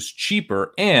who's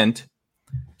cheaper, and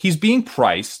he's being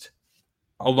priced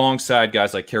alongside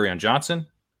guys like Kerryon Johnson,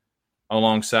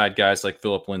 alongside guys like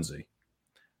Phillip Lindsay.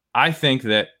 I think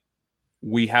that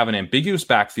we have an ambiguous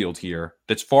backfield here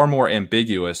that's far more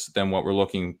ambiguous than what we're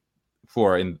looking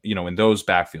for in those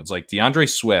backfields. Like DeAndre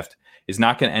Swift is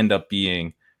not going to end up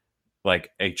being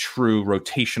like a true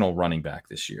rotational running back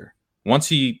this year. Once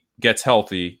he gets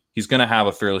healthy, he's going to have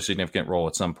a fairly significant role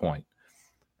at some point.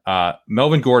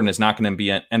 Melvin Gordon is not going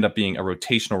to end up being a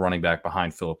rotational running back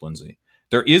behind Phillip Lindsay.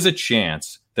 There is a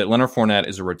chance that Leonard Fournette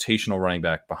is a rotational running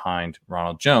back behind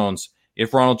Ronald Jones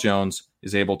if Ronald Jones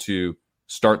is able to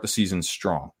start the season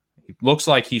strong. It looks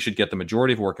like he should get the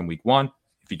majority of work in week 1.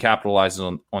 If he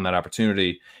capitalizes on that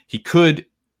opportunity, he could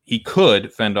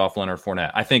fend off Leonard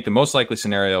Fournette. I think the most likely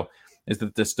scenario is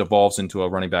that this devolves into a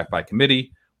running back by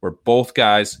committee where both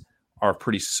guys are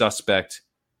pretty suspect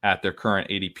at their current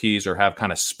ADPs or have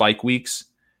kind of spike weeks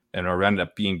and are end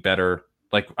up being better.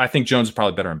 Like, I think Jones is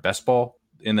probably better in best ball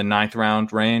in the 9th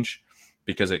round range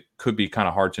because it could be kind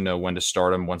of hard to know when to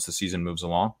start him once the season moves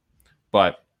along.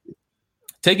 But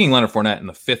taking Leonard Fournette in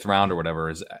the 5th round or whatever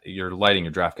is you're lighting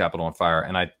your draft capital on fire.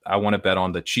 And I want to bet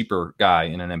on the cheaper guy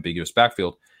in an ambiguous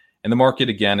backfield. And the market,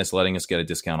 again, is letting us get a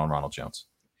discount on Ronald Jones.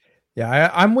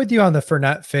 Yeah, I'm with you on the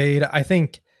Fournette fade. I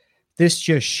think this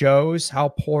just shows how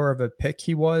poor of a pick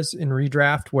he was in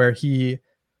redraft, where he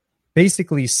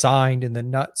basically signed in the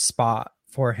nut spot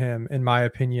for him, in my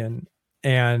opinion.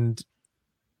 And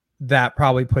that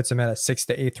probably puts him at a 6th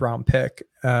to 8th round pick.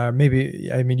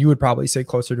 You would probably say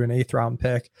closer to an 8th round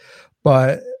pick,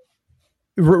 but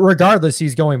regardless,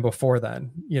 he's going before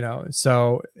then,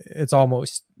 so it's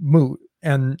almost moot.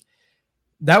 And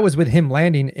that was with him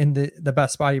landing in the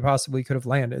best spot he possibly could have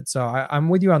landed. So I'm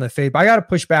with you on the fade, but I got to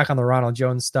push back on the Ronald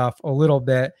Jones stuff a little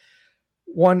bit.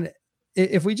 One,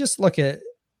 if we just look at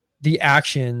the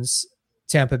actions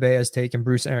Tampa Bay has taken,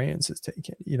 Bruce Arians has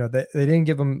taken, they didn't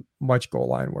give him much goal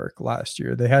line work last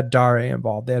year. They had Dare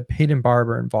involved. They had Peyton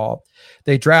Barber involved.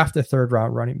 They drafted a 3rd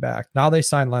round running back. Now they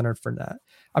signed Leonard Fournette.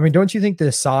 I mean, don't you think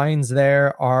the signs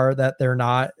there are that they're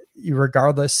not,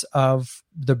 regardless of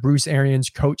the Bruce Arians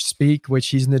coach speak, which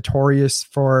he's notorious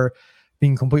for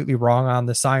being completely wrong on,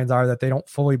 the signs are that they don't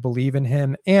fully believe in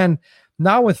him. And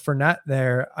now with Fournette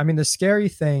there, I mean, the scary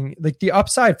thing, like the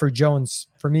upside for Jones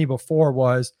for me before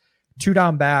was 2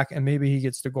 down back, and maybe he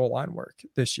gets to goal line work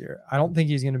this year. I don't think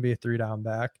he's going to be a 3 down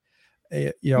back.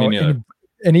 And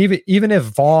even if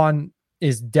Vaughn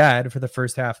is dead for the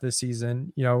first half of the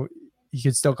season, he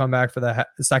could still come back for the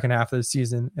second half of the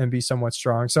season and be somewhat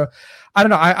strong. So I don't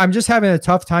know. I'm just having a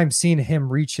tough time seeing him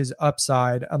reach his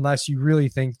upside unless you really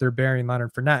think they're burying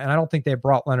Leonard Fournette. And I don't think they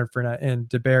brought Leonard Fournette in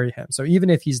to bury him. So even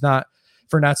if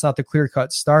Fournette's not the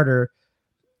clear-cut starter,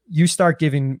 you start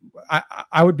giving,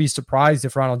 I would be surprised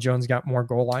if Ronald Jones got more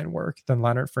goal line work than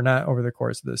Leonard Fournette over the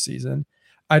course of the season.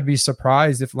 I'd be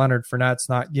surprised if Leonard Fournette's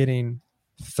not getting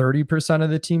 30% of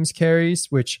the team's carries,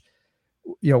 which,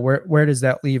 where does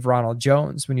that leave Ronald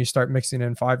Jones when you start mixing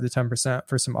in 5 to 10%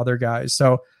 for some other guys?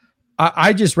 So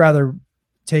I just rather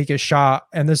take a shot.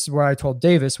 And this is where I told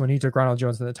Davis when he took Ronald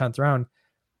Jones in the 10th round,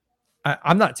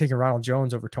 I'm not taking Ronald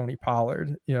Jones over Tony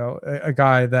Pollard, a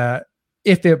guy that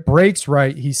if it breaks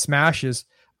right, he smashes.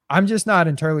 I'm just not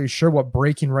entirely sure what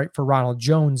breaking right for Ronald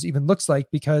Jones even looks like,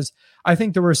 because I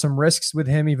think there were some risks with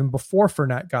him even before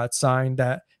Fournette got signed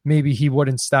that maybe he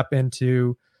wouldn't step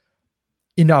into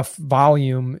enough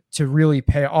volume to really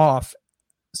pay off.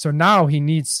 So now he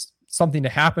needs something to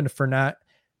happen to Fournette,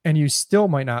 and you still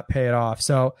might not pay it off.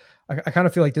 So I kind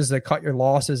of feel like this is a cut your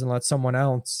losses and let someone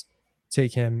else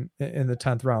take him in the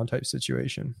 10th round type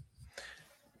situation.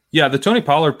 Yeah, the Tony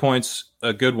Pollard point's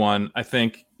a good one. I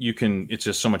think it's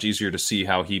just so much easier to see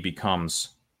how he becomes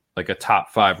like a top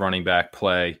 5 running back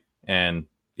play and,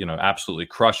 absolutely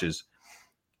crushes.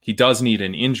 He does need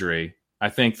an injury. I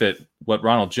think that what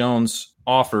Ronald Jones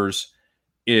offers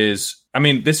is,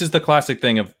 this is the classic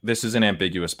thing of this is an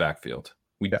ambiguous backfield.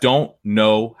 We don't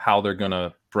know how they're going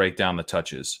to break down the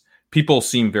touches. People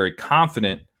seem very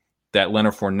confident that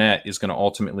Leonard Fournette is going to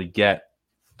ultimately get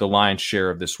the lion's share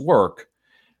of this work,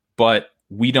 but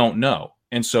we don't know.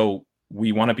 And so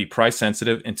we want to be price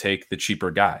sensitive and take the cheaper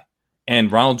guy.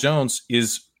 And Ronald Jones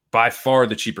is by far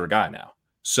the cheaper guy now.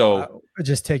 So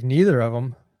just take neither of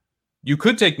them. You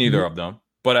could take neither of them,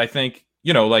 but I think,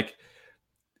 like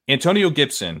Antonio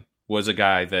Gibson was a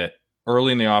guy that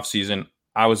early in the offseason,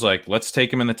 I was like, let's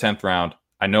take him in the 10th round.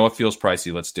 I know it feels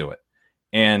pricey. Let's do it.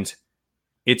 And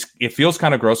it feels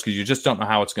kind of gross because you just don't know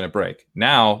how it's going to break.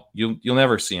 Now you'll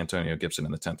never see Antonio Gibson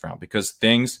in the 10th round because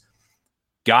things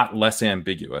got less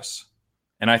ambiguous.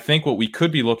 And I think what we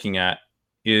could be looking at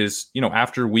is,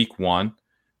 after week 1,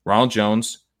 Ronald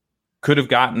Jones could have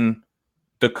gotten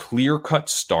the clear-cut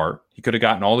start. He could have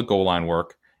gotten all the goal line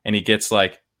work, and he gets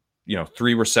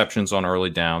 3 receptions on early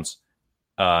downs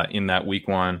in that week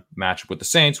 1 matchup with the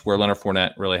Saints, where Leonard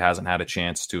Fournette really hasn't had a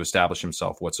chance to establish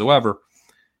himself whatsoever.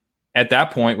 At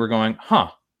that point, we're going,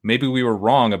 maybe we were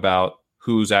wrong about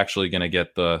who's actually going to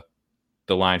get the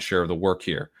lion's share of the work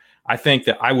here. I think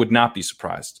that I would not be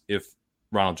surprised if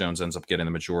Ronald Jones ends up getting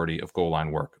the majority of goal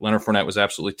line work. Leonard Fournette was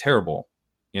absolutely terrible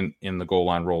in the goal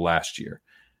line role last year.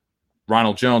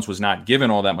 Ronald Jones was not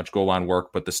given all that much goal line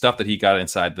work, but the stuff that he got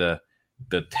inside the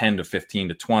 10 to 15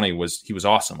 to 20 he was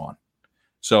awesome on.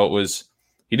 So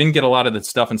he didn't get a lot of the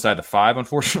stuff inside the 5,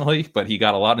 unfortunately, but he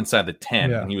got a lot inside the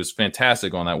 10, and he was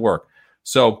fantastic on that work.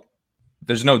 So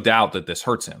there's no doubt that this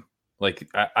hurts him.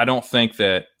 I don't think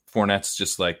that Fournette's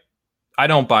just I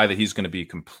don't buy that he's going to be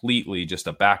completely just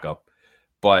a backup,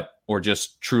 or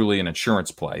just truly an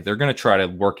insurance play. They're going to try to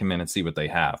work him in and see what they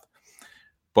have.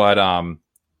 But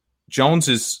Jones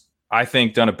is, I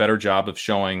think, done a better job of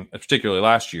showing, particularly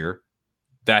last year,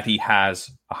 that he has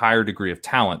a higher degree of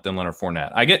talent than Leonard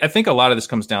Fournette. I think a lot of this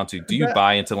comes down to, do you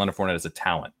buy into Leonard Fournette as a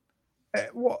talent?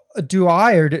 Well, do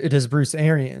I, or does Bruce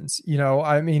Arians?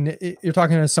 I mean, you're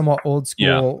talking to a somewhat old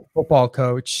school football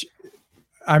coach.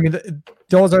 I mean,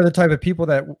 those are the type of people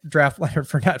that draft Leonard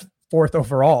Fournette 4th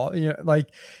overall.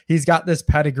 He's got this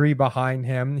pedigree behind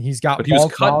him. But he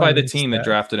was cut by the team that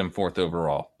drafted him 4th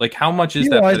overall. How much is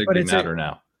that pedigree matter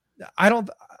now?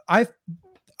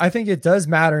 I think it does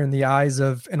matter in the eyes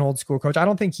of an old school coach. I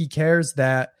don't think he cares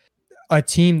that a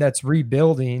team that's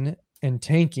rebuilding and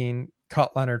tanking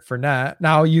cut Leonard Fournette.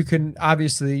 Now, you can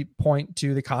obviously point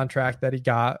to the contract that he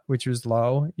got, which was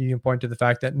low. You can point to the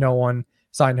fact that no one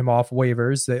signed him off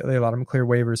waivers. They let him clear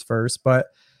waivers first. But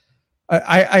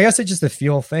I guess it's just a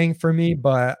feel thing for me.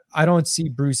 But I don't see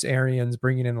Bruce Arians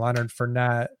bringing in Leonard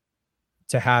Fournette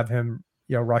to have him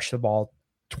rush the ball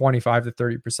 25 to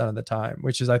 30% of the time,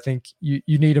 which is, I think you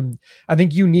need him. I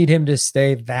think you need him to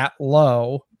stay that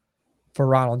low for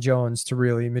Ronald Jones to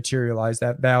really materialize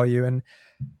that value. And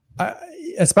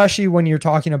especially when you're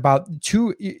talking about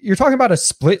a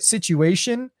split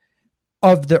situation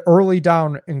of the early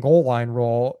down and goal line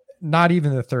role, not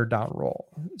even the 3rd down role.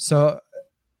 So,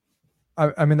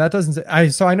 I mean, that doesn't,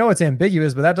 I know it's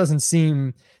ambiguous, but that doesn't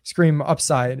scream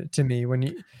upside to me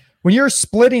when you're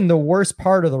splitting the worst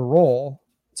part of the role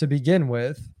to begin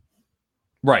with.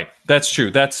 Right. That's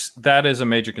true. That is a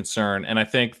major concern. And I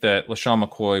think that LaShawn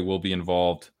McCoy will be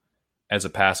involved as a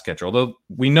pass catcher, although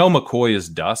we know McCoy is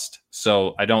dust.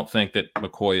 So I don't think that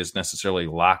McCoy is necessarily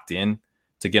locked in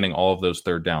to getting all of those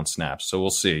 3rd down snaps. So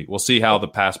we'll see how the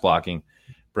pass blocking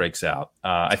breaks out.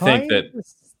 I think that,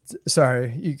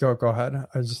 sorry, you go ahead.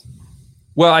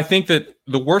 Well, I think that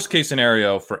the worst case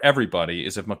scenario for everybody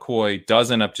is if McCoy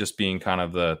does end up just being kind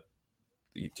of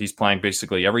he's playing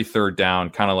basically every 3rd down,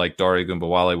 kind of like Dare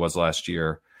Ogunbowale was last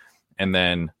year. And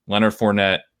then Leonard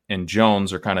Fournette and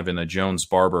Jones are kind of in the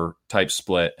Jones-Barber type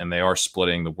split, and they are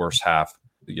splitting the worst half,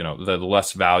 the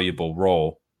less valuable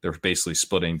role. They're basically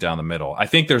splitting down the middle. I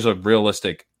think there's a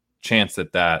realistic chance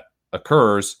that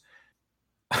occurs.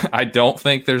 I don't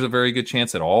think there's a very good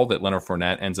chance at all that Leonard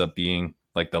Fournette ends up being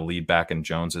the lead back and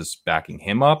Jones is backing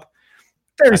him up.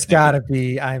 It's got to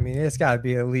be at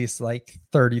least 33%,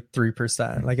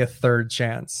 a 3rd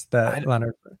chance that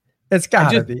Leonard. It's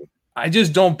got to be. I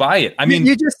just don't buy it. I mean,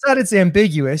 you just said it's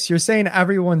ambiguous. You're saying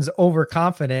everyone's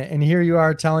overconfident, and here you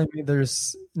are telling me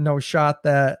there's no shot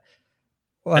that.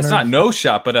 It's not no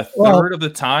shot, but a third of the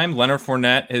time, Leonard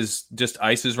Fournette is just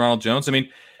ices Ronald Jones. I mean,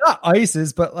 not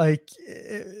ices, but I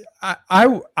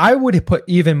would put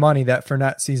even money that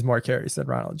Fournette sees more carries than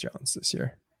Ronald Jones this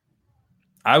year.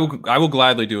 I will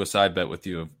gladly do a side bet with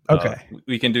you. Okay,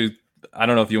 we can do. I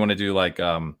don't know if you want to do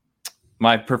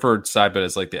my preferred side bet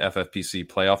is the FFPC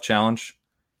playoff challenge,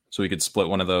 so we could split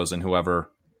one of those and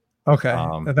whoever. Okay,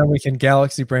 and then we can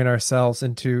galaxy brain ourselves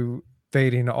into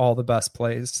fading all the best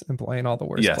plays and playing all the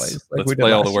worst plays. Let's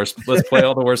play all the worst. Let's play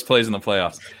all the worst plays in the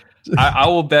playoffs. I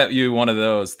will bet you one of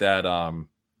those that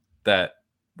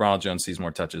Ronald Jones sees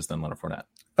more touches than Leonard Fournette.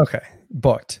 Okay,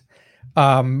 booked.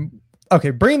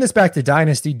 Okay, bringing this back to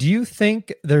Dynasty, do you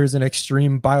think there's an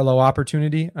extreme buy low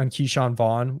opportunity on Keyshawn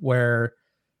Vaughn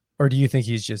or do you think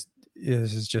is just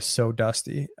so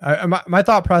dusty? My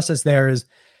thought process there is,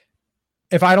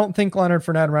 if I don't think Leonard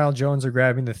Fournette and Ronald Jones are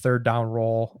grabbing the 3rd down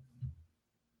role,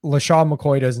 LaShawn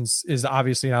McCoy is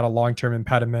obviously not a long-term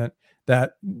impediment.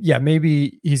 That,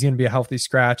 maybe he's going to be a healthy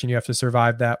scratch and you have to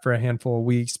survive that for a handful of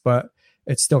weeks, but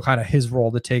it's still kind of his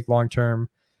role to take long-term.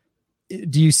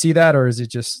 Do you see that, or is it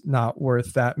just not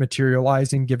worth that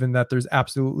materializing, given that there's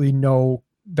absolutely no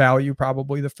value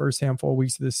probably the first handful of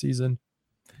weeks of this season.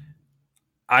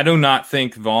 I do not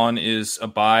think Vaughn is a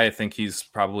buy. I think he's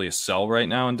probably a sell right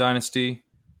now in Dynasty.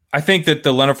 I think that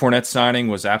the Leonard Fournette signing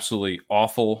was absolutely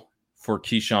awful for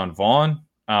Keyshawn Vaughn.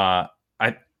 I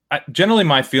generally,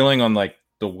 my feeling on like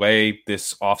the way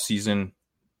this offseason,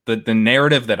 the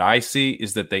narrative that I see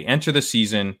is that they enter the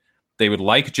season, they would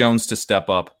like Jones to step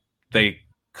up. They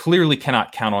clearly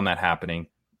cannot count on that happening.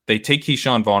 They take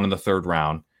Keyshawn Vaughn in the third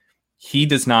round. He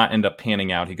does not end up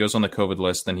panning out. He goes on the COVID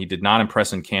list, and he did not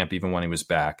impress in camp even when he was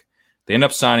back. They end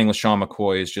up signing LaShawn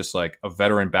McCoy as just like a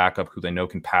veteran backup who they know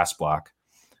can pass block.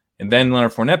 And then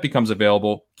Leonard Fournette becomes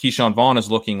available. Keyshawn Vaughn is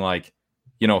looking like,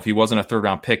 if he wasn't a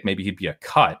third-round pick, maybe he'd be a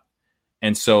cut.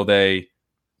 And so they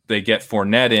get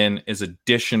Fournette in as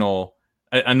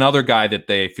another guy that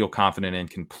they feel confident in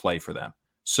can play for them.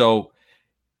 So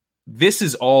this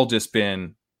has all just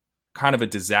been kind of a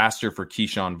disaster for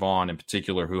Keyshawn Vaughn in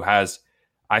particular, who has,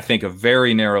 I think, a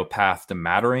very narrow path to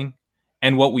mattering.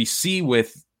 And what we see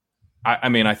with,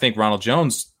 I think Ronald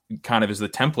Jones kind of is the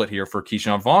template here for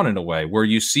Keyshawn Vaughn in a way, where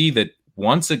you see that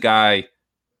once a guy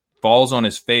falls on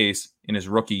his face in his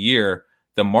rookie year,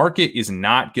 the market is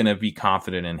not going to be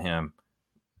confident in him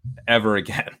ever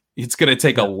again. It's going to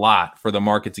take a lot for the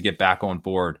market to get back on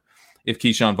board if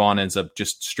Keyshawn Vaughn ends up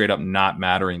just straight up not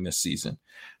mattering this season.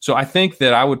 So I think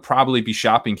that I would probably be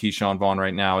shopping Keyshawn Vaughn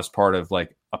right now as part of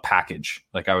like a package.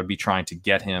 Like I would be trying to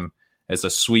get him as a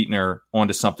sweetener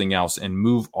onto something else and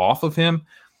move off of him.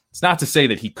 It's not to say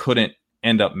that he couldn't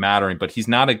end up mattering, but he's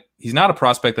not a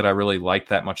prospect that I really like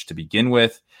that much to begin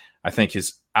with. I think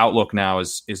his outlook now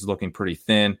is looking pretty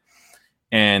thin,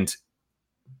 and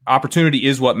opportunity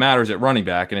is what matters at running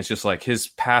back. And it's just like his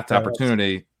path to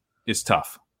opportunity is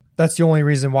tough. That's the only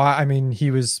reason why. I mean,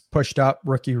 he was pushed up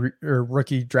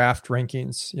rookie draft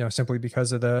rankings, simply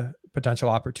because of the potential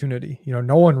opportunity.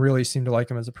 No one really seemed to like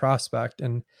him as a prospect,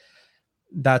 and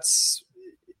that's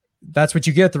what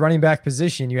you get at the running back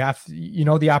position. You have,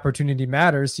 the opportunity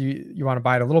matters. You want to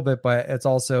buy it a little bit, but it's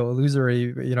also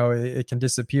illusory. It can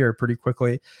disappear pretty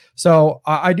quickly. So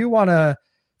I do want to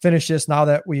finish this now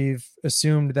that we've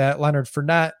assumed that Leonard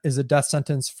Fournette is a death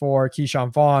sentence for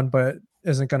Keyshawn Vaughn, but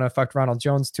isn't going to affect Ronald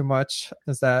Jones too much.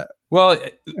 Is that? Well,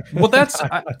 that's,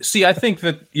 I think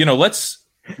that,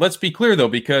 let's be clear though,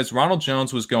 because Ronald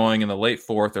Jones was going in the late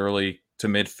fourth, early to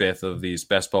mid fifth of these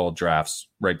best ball drafts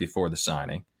right before the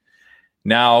signing.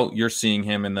 Now you're seeing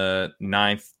him in the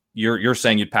ninth. You're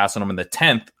saying you'd pass on him in the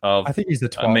 10th of, I think he's the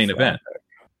 12th main event. Pick.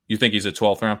 You think he's a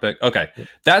 12th round pick? Okay.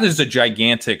 That is a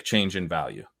gigantic change in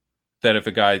value. That if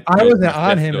a guy, I wasn't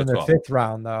on him in the 5th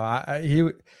round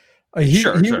though.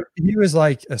 He was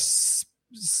like a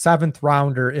 7th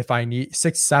rounder if I need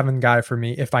 6, 7 guy for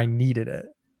me if I needed it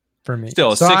for me.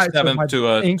 Still a 6th, 7th to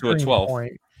a 12th.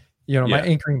 Point, my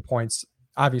anchoring point's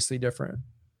obviously different.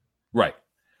 Right.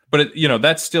 But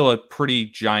that's still a pretty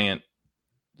giant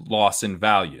loss in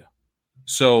value.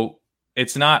 So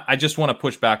it's not, I just want to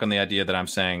push back on the idea that I'm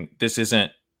saying this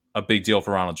isn't a big deal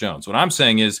for Ronald Jones. What I'm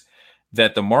saying is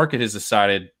that the market has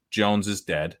decided Jones is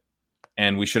dead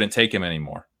and we shouldn't take him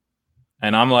anymore.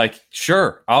 And I'm like,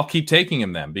 sure, I'll keep taking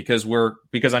him then because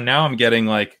now I'm getting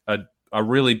like a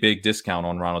really big discount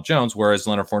on Ronald Jones. Whereas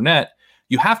Leonard Fournette,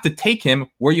 you have to take him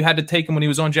where you had to take him when he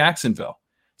was on Jacksonville.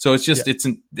 So it's just,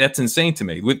 that's insane to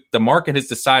me. The market has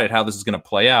decided how this is going to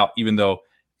play out, even though it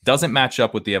doesn't match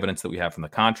up with the evidence that we have from the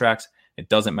contracts. It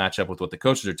doesn't match up with what the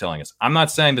coaches are telling us. I'm not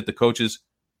saying that the coaches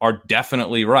are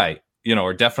definitely right,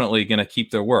 are definitely going to keep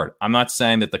their word. I'm not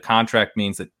saying that the contract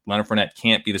means that Leonard Fournette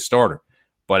can't be the starter,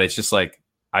 but it's just like,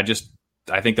 I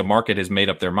think the market has made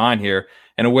up their mind here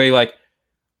in a way. Like,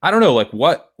 I don't know, like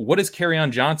what is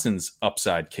Kerryon Johnson's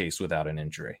upside case without an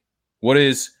injury? What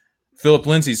is Philip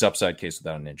Lindsay's upside case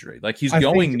without an injury? Like he's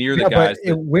going near the guys.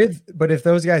 But if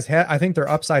those guys I think their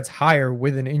upside's higher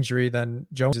with an injury than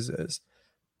Jones's is.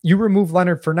 You remove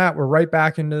Leonard Fournette, we're right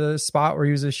back into the spot where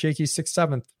he was a shaky 6th,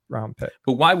 7th round pick.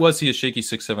 But why was he a shaky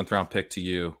 6th, 7th round pick to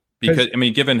you? Because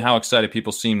given how excited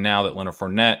people seem now that Leonard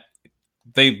Fournette,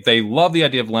 they love the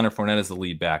idea of Leonard Fournette as the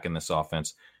lead back in this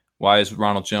offense. Why is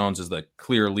Ronald Jones as the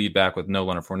clear lead back with no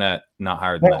Leonard Fournette not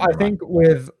higher than that? I think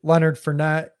with Leonard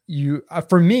Fournette,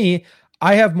 for me,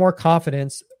 I have more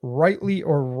confidence, rightly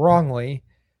or wrongly,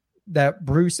 that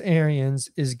Bruce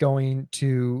Arians is going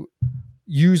to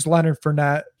use Leonard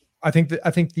Fournette. I think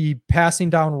the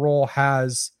passing down role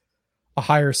has a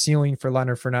higher ceiling for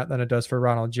Leonard Fournette than it does for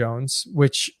Ronald Jones,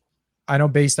 which I know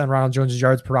based on Ronald Jones'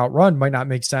 yards per route run might not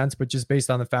make sense, but just based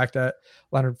on the fact that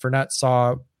Leonard Fournette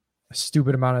saw a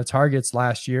stupid amount of targets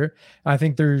last year. And I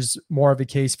think there's more of a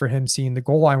case for him seeing the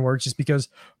goal line work just because,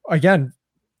 again,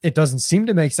 it doesn't seem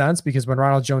to make sense because when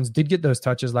Ronald Jones did get those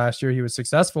touches last year, he was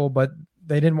successful, but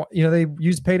they didn't want, they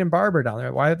used Peyton Barber down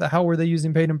there. Why the hell were they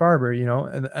using Peyton Barber?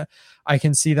 And I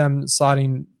can see them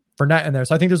slotting Fournette in there.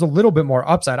 So I think there's a little bit more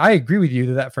upside. I agree with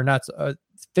you that Fournette's a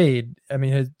fade. I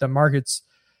mean, the market's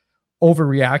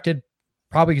overreacted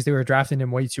probably because they were drafting him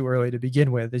way too early to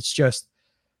begin with. It's just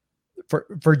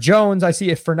for Jones, I see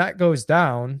if Fournette goes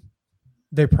down,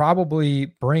 they probably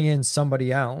bring in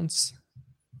somebody else.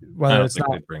 Whether it's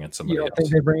not, they bring in somebody else. Think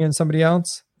they bring in somebody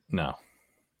else? No.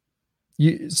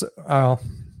 You don't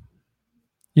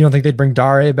think they'd bring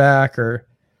Dare back? Or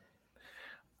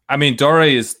I mean, Dare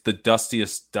is the dusty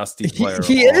player.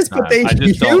 He is, but they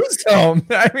used him.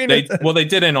 I mean,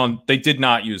 they did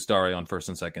not use Dare on first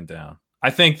and second down. I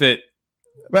think that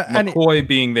McCoy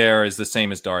being there is the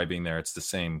same as Dare being there. It's the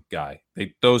same guy.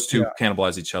 Those two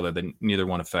cannibalize each other. Then neither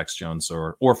one affects Jones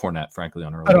or Fournette, frankly,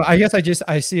 on early. I guess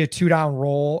I see a 2-down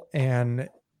roll and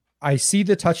I see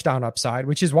the touchdown upside,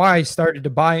 which is why I started to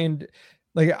buy in.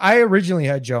 Like I originally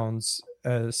had Jones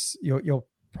as you'll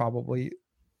probably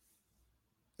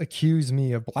accuse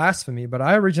me of blasphemy, but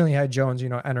I originally had Jones,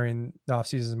 entering the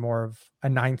offseason more of a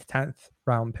 9th, 10th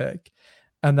round pick.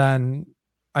 And then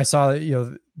I saw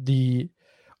that, the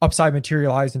upside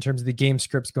materialized in terms of the game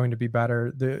script's going to be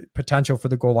better, the potential for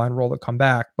the goal line roll to come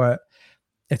back. But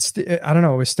I don't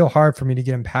know, it was still hard for me to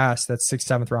get him past that 6th,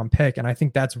 7th round pick. And I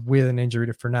think that's with an injury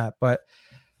to Fournette. But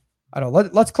I don't know,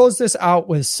 let's close this out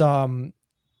with some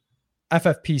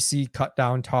FFPC cut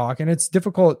down talk. And it's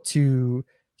difficult to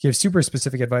give super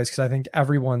specific advice because I think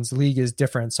everyone's league is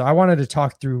different. So I wanted to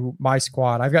talk through my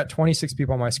squad. I've got 26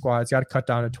 people on my squad. It's got to cut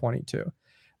down to 22.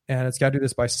 And it's got to do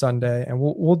this by Sunday. And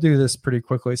we'll do this pretty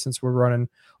quickly since we're running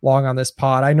long on this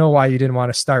pod. I know why you didn't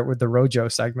want to start with the Rojo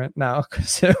segment now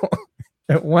because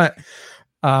it went.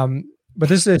 But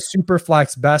this is a super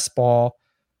flex best ball.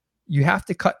 You have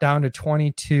to cut down to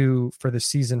 22 for the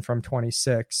season from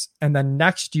 26. And then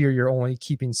next year, you're only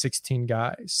keeping 16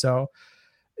 guys. So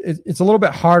it's a little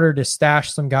bit harder to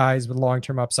stash some guys with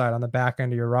long-term upside on the back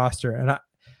end of your roster. And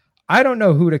I don't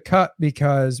know who to cut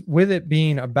because with it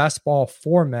being a best ball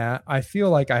format, I feel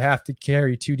like I have to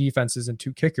carry 2 defenses and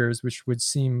 2 kickers, which would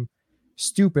seem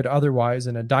stupid otherwise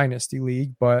in a dynasty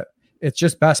league, but it's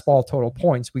just best ball total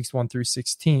points weeks 1 through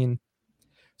 16.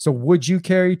 So would you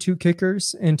carry 2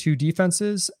 kickers and 2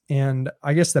 defenses? And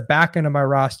I guess the back end of my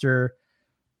roster,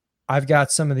 I've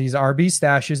got some of these RB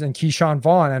stashes and Keyshawn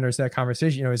Vaughn enters that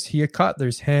conversation. Is he a cut?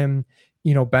 There's him,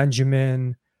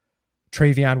 Benjamin,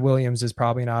 Travion Williams is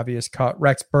probably an obvious cut.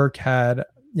 Rex Burkhead.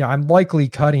 I'm likely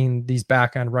cutting these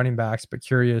back end running backs, but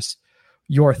curious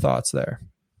your thoughts there.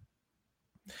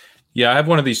 Yeah, I have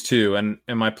one of these too. And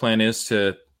my plan is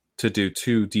to do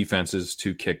 2 defenses,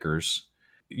 2 kickers.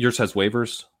 Yours has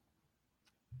waivers?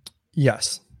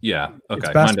 Yes. Yeah.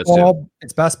 Okay.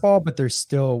 It's best ball, but there's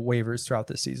still waivers throughout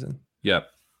the season. Yep.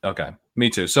 Okay. Me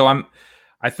too. So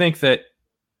I think that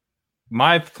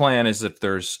my plan is if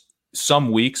there's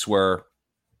some weeks where,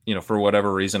 for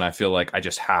whatever reason, I feel like I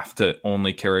just have to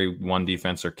only carry 1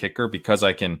 defense or kicker because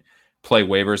I can play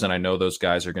waivers and I know those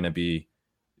guys are going to be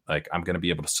like, I'm going to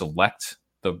be able to select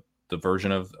the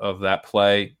version of that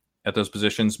play at those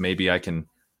positions. Maybe I can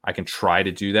try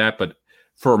to do that, but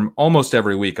for almost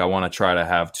every week, I want to try to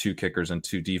have 2 kickers and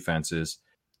 2 defenses.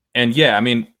 And yeah, I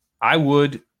mean,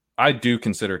 I do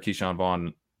consider Keyshawn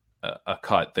Vaughn a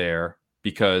cut there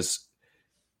because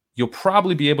you'll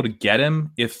probably be able to get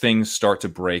him if things start to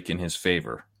break in his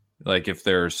favor. Like if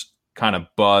there's kind of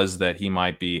buzz that he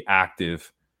might be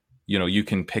active, you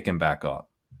can pick him back up.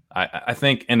 I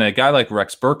think, and a guy like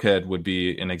Rex Burkhead would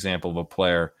be an example of a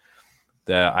player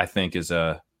that I think is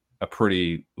a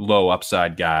pretty low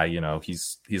upside guy.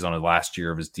 He's on the last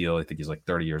year of his deal. I think he's like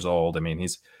 30 years old. I mean,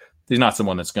 he's not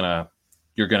someone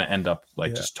you're going to end up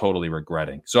just totally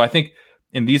regretting. So I think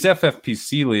in these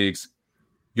FFPC leagues,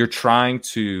 you're trying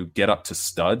to get up to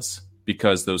studs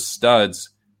because those studs,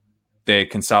 they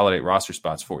consolidate roster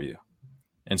spots for you.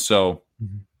 And so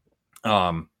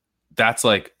that's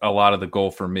like a lot of the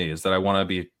goal for me is that I want to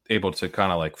be able to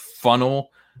kind of like funnel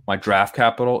my draft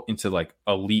capital into like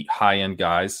elite high end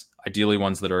guys, ideally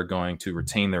ones that are going to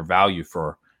retain their value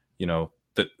for,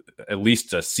 at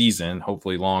least a season,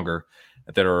 hopefully longer,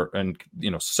 that are in,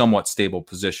 somewhat stable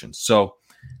positions. So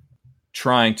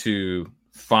trying to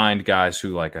find guys who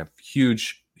like have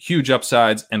huge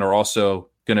upsides and are also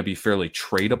going to be fairly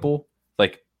tradable.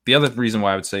 Like the other reason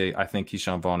why I would say I think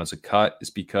Keyshawn Vaughn is a cut is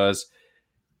because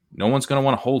no one's going to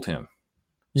want to hold him.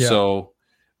 Yeah. So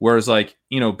whereas like,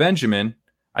 Benjamin,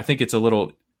 I think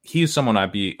he's someone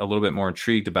I'd be a little bit more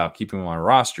intrigued about keeping him on a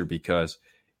roster because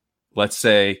let's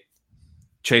say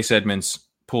Chase Edmonds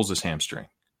pulls his hamstring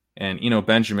and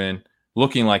Benjamin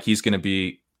looking like he's going to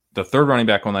be the third running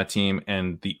back on that team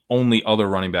and the only other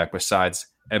running back besides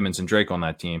Edmonds and Drake on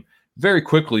that team, very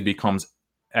quickly becomes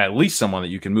at least someone that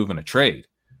you can move in a trade.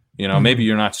 Maybe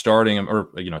you're not starting him, or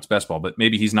it's best ball, but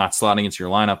maybe he's not slotting into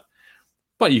your lineup,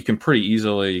 but you can pretty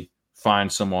easily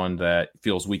find someone that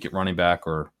feels weak at running back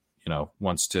or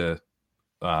wants to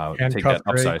take that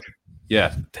upside. Drake.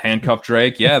 Yeah, handcuff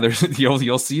Drake. Yeah, there's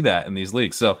you'll see that in these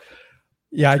leagues. So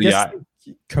yeah, I guess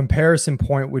comparison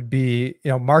point would be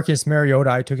Marcus Mariota.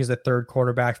 I took as a third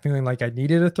quarterback, feeling like I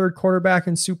needed a third quarterback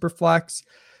in Superflex.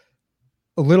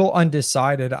 A little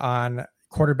undecided on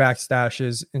quarterback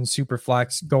stashes in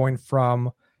Superflex, going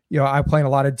from I play in a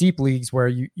lot of deep leagues where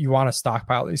you want to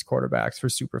stockpile these quarterbacks for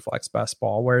Superflex best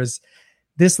ball, whereas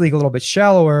this league a little bit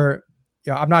shallower.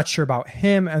 I'm not sure about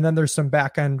him. And then there's some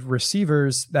back end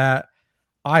receivers that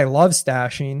I love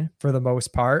stashing for the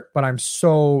most part, but I'm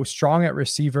so strong at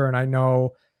receiver. And I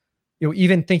know,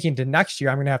 even thinking to next year,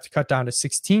 I'm going to have to cut down to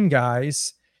 16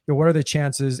 guys. What are the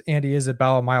chances Andy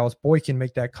Isabella, Miles Boykin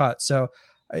make that cut? So,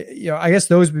 I guess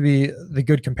those would be the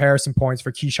good comparison points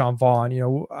for Keyshawn Vaughn.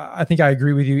 I think I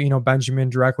agree with you. Benjamin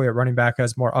directly at running back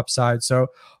has more upside. So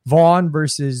Vaughn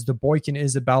versus the Boykin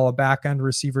Isabella back end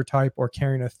receiver type, or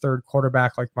carrying a third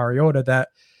quarterback like Mariota that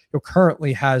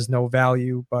currently has no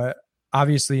value, but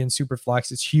obviously in Superflex,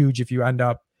 it's huge if you end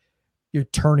up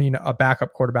turning a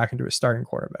backup quarterback into a starting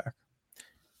quarterback.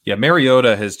 Yeah,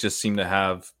 Mariota has just seemed to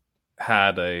have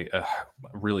had a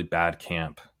really bad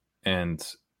camp, and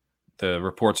the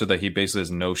reports are that he basically has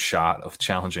no shot of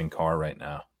challenging Carr right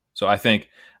now. So I think,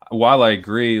 while I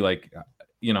agree,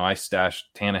 I stashed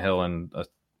Tannehill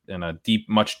in a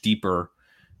much deeper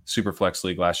Superflex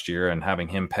league last year, and having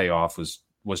him pay off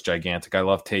was gigantic. I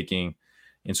love taking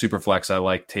in Superflex. I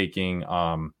like taking,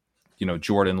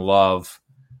 Jordan Love.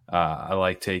 I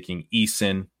like taking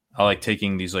Eason. I like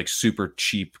taking these super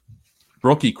cheap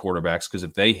rookie quarterbacks, because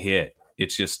if they hit,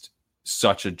 it's just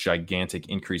such a gigantic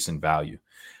increase in value.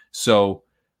 So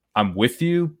I'm with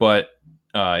you, but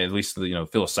at least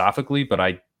philosophically. But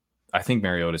I think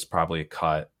Mariota is probably a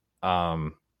cut,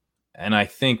 and I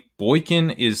think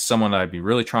Boykin is someone that I'd be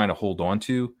really trying to hold on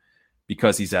to,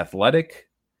 because he's athletic,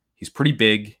 he's pretty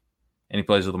big, and he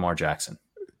plays with Lamar Jackson.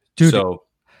 Dude, so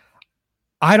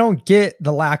I don't get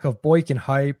the lack of Boykin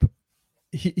hype.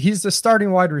 He's the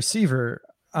starting wide receiver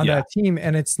on that team,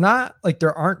 and it's not like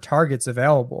there aren't targets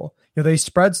available. They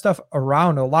spread stuff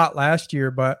around a lot last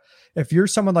year, but if you're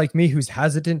someone like me who's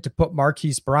hesitant to put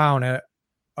Marquise Brown at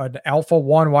an alpha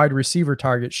 1 wide receiver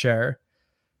target share,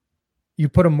 you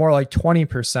put him more like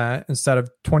 20% instead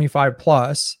of 25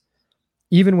 plus.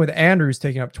 Even with Andrews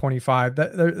taking up 25,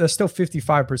 that's still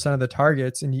 55% of the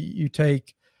targets. And you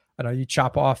take, you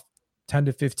chop off 10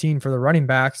 to 15 for the running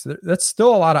backs. That's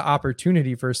still a lot of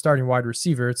opportunity for a starting wide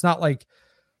receiver. It's not like,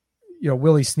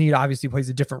 Willie Snead obviously plays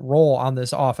a different role on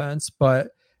this offense, but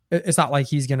it's not like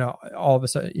he's going to all of a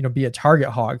sudden, be a target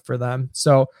hog for them.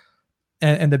 So,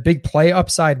 and the big play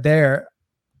upside there,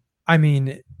 I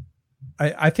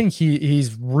think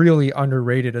he's really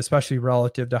underrated, especially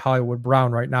relative to Hollywood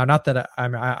Brown right now. Not that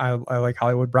I like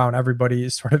Hollywood Brown. Everybody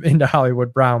is sort of into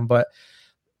Hollywood Brown, but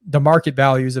the market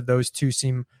values of those two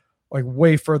seem like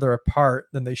way further apart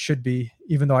than they should be,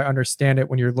 even though I understand it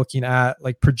when you're looking at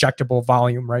like projectable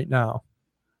volume right now.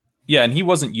 Yeah, and he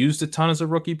wasn't used a ton as a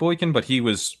rookie, Boykin, but he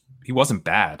wasn't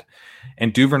bad.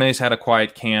 And Duvernay's had a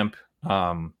quiet camp.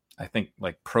 I think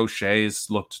Prochet's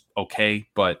looked okay,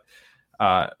 but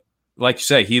like you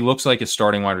say, he looks like a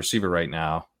starting wide receiver right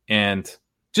now, and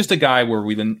just a guy where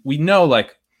we know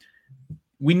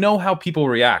how people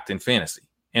react in fantasy.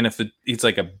 And if it's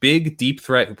like a big, deep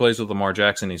threat who plays with Lamar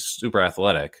Jackson, he's super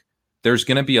athletic, there's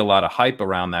going to be a lot of hype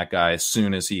around that guy as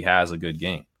soon as he has a good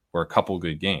game or a couple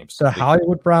good games. The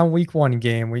Hollywood Brown week 1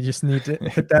 game. We just need to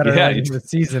hit that early in the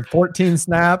season. 14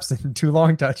 snaps and 2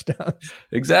 long touchdowns.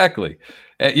 Exactly.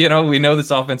 We know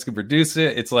this offense can produce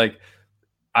it. It's like,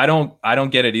 I don't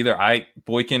get it either.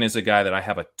 Boykin is a guy that I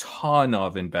have a ton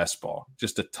of in best ball,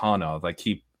 just a ton of.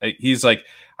 He's like,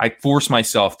 I force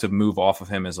myself to move off of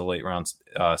him as a late round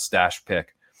stash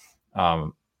pick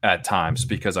at times,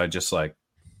 because I just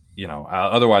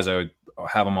otherwise I would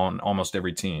have him on almost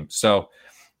every team. So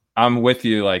I'm with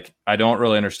you. I don't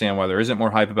really understand why there isn't more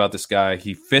hype about this guy.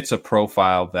 He fits a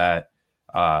profile that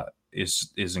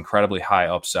is incredibly high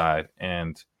upside.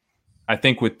 And I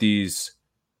think with these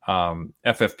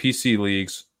FFPC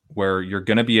leagues where you're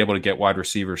going to be able to get wide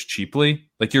receivers cheaply,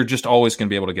 you're just always going to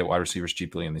be able to get wide receivers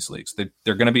cheaply in these leagues.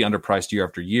 They're going to be underpriced year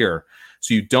after year.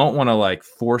 So you don't want to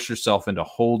force yourself into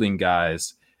holding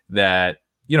guys that,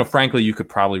 frankly, you could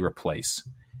probably replace.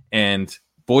 And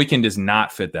Boykin does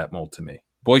not fit that mold to me.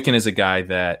 Boykin is a guy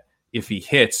that if he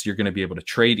hits, you're going to be able to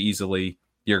trade easily.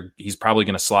 He's probably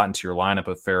going to slot into your lineup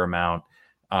a fair amount.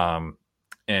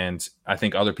 And I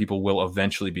think other people will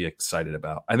eventually be excited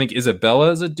about. I think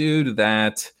Isabella is a dude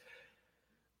that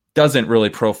doesn't really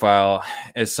profile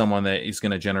as someone that is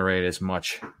going to generate as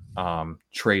much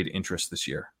trade interest this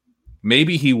year.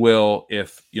 Maybe he will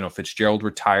if, Fitzgerald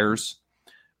retires,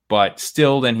 but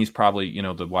still then he's probably,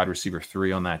 the wide receiver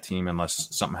 3 on that team,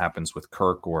 unless something happens with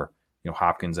Kirk or,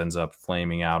 Hopkins ends up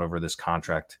flaming out over this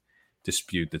contract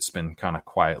dispute that's been kind of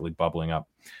quietly bubbling up.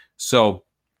 So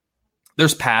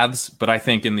there's paths, but I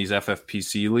think in these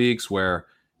FFPC leagues where,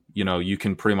 you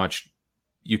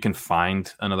can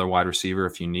find another wide receiver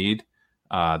if you need,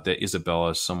 that Isabella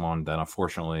is someone that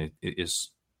unfortunately is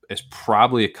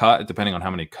probably a cut, depending on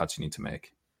how many cuts you need to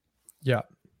make. Yeah.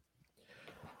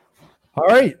 All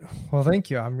right. Well, thank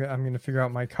you. I'm going to figure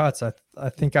out my cuts. I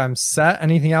think I'm set.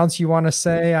 Anything else you want to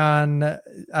say on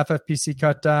FFPC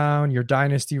cut down, your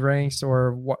dynasty ranks,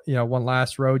 or what, one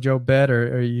last Rojo bit,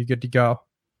 or are you good to go?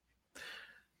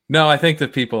 No, I think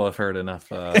that people have heard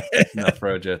enough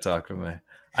Rojo talk from me.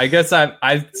 I guess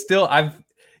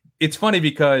it's funny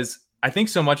because I think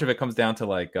so much of it comes down to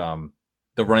like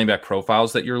the running back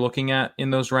profiles that you're looking at in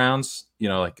those rounds.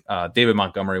 David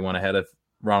Montgomery went ahead of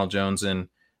Ronald Jones in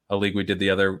a league we did the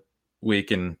other week,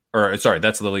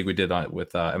 that's the league we did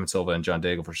with Evan Silva and John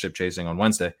Daigle for ship chasing on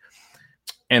Wednesday.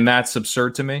 And that's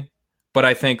absurd to me. But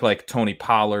I think like Tony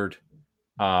Pollard,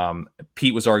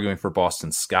 Pete was arguing for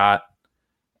Boston Scott.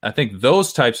 I think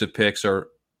those types of picks are,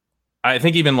 I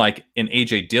think even like an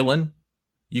AJ Dillon,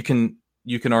 you can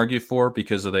argue for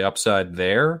because of the upside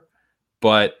there,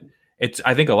 but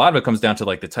I think a lot of it comes down to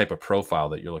like the type of profile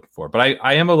that you're looking for. But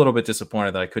I am a little bit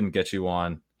disappointed that I couldn't get you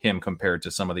on him compared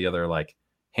to some of the other like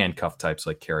handcuff types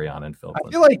like Carry-On and Phil. I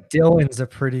feel like Dillon's a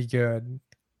pretty good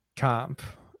comp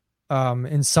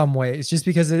in some ways, just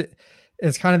because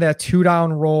it's kind of that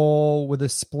 2-down role with a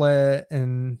split,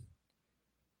 and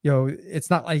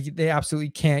it's not like they absolutely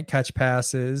can't catch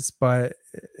passes, but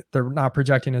they're not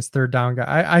projecting as 3rd down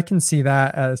guy. I can see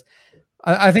that as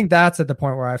I think that's at the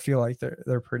point where I feel like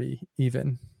they're pretty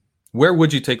even. Where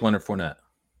would you take Leonard Fournette?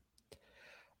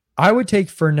 I would take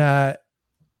Fournette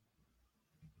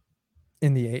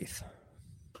in the 8th,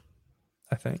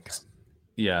 I think.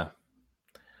 Yeah.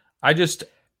 I can't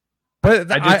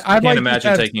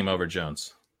imagine taking him over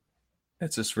Jones.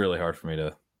 It's just really hard for me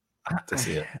to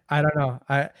see it. I don't know.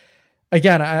 I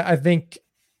think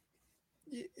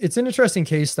it's an interesting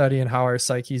case study in how our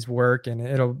psyches work, and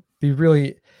it'll be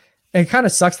really, it kind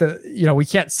of sucks that, we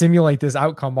can't simulate this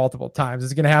outcome multiple times.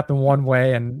 It's going to happen one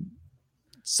way and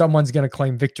someone's going to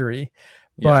claim victory,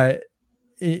 but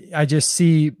I just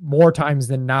see more times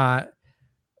than not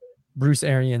Bruce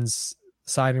Arians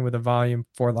siding with a volume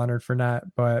for Leonard Fournette.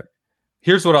 But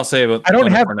here's what I'll say about I'll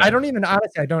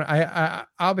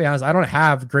be honest, I don't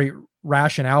have great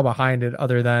rationale behind it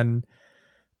other than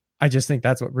I just think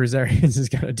that's what Bruce Arians is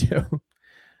going to do.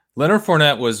 Leonard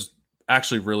Fournette was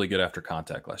actually really good after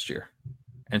contact last year.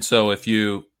 And so if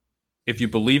you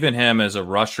believe in him as a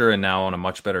rusher and now on a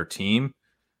much better team,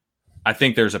 I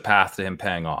think there's a path to him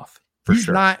paying off. He's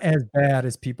not as bad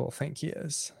as people think he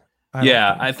is.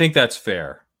 I think that's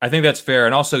fair.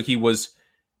 And also he was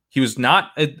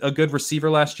not a good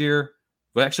receiver last year,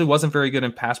 but actually wasn't very good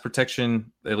in pass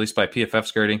protection, at least by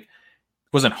PFF's grading.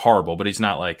 Wasn't horrible, but he's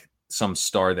not like some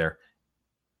star there.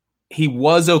 He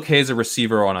was okay as a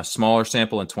receiver on a smaller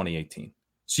sample in 2018.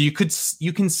 So you can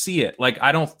see it. Like,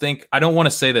 I don't want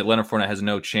to say that Leonard Fournette has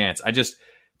no chance.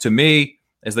 To me,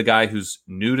 as the guy who's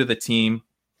new to the team,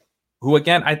 who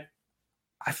again,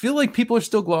 I feel like people are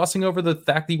still glossing over the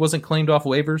fact that he wasn't claimed off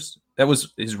waivers. That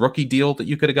was his rookie deal that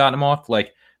you could have gotten him off.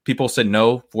 Like, people said,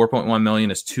 no, $4.1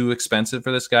 million is too expensive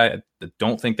for this guy. I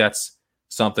don't think that's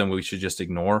something we should just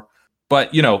ignore. But,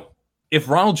 if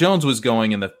Ronald Jones was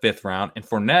going in the 5th round and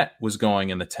Fournette was going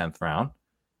in the 10th round,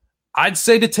 I'd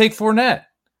say to take Fournette.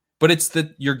 But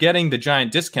you're getting the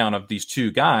giant discount of these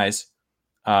two guys,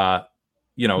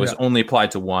 is only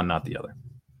applied to one, not the other.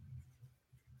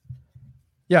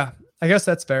 Yeah, I guess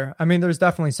that's fair. I mean, there's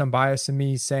definitely some bias in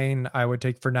me saying I would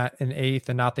take Fournette in 8th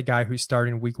and not the guy who's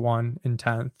starting week 1 in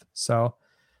 10th. So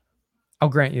I'll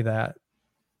grant you that.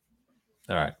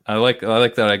 All right. I like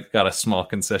that I got a small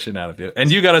concession out of you. And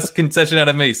you got a concession out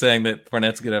of me saying that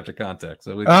Fournette's good after contact.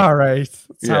 So all right.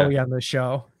 That's how we end the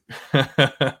show.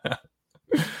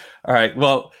 All right.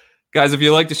 Well, guys, if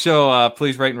you like the show,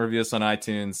 please rate and review us on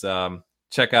iTunes.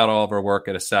 Check out all of our work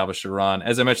at Establish a Run.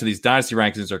 As I mentioned, these dynasty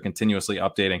rankings are continuously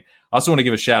updating. I also want to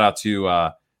give a shout out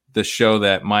to the show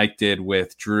that Mike did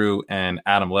with Drew and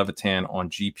Adam Levitan on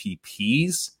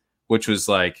GPPs, which was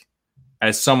like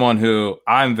as someone who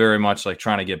I'm very much like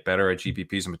trying to get better at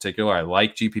GPPs in particular, I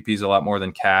like GPPs a lot more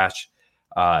than cash.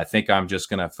 I think I'm just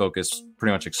going to focus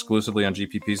pretty much exclusively on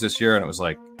GPPs this year. And it was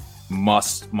like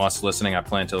must listening. I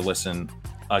plan to listen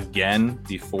again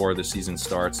before the season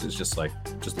starts. It's just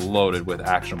loaded with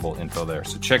actionable info there.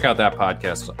 So check out that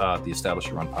podcast, the Establish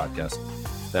Your Run podcast.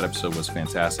 That episode was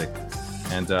fantastic.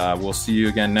 And we'll see you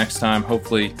again next time.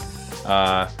 Hopefully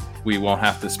we won't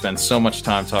have to spend so much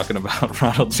time talking about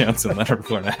Ronald Jones and Leonard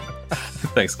Fournette.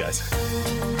 Thanks, guys.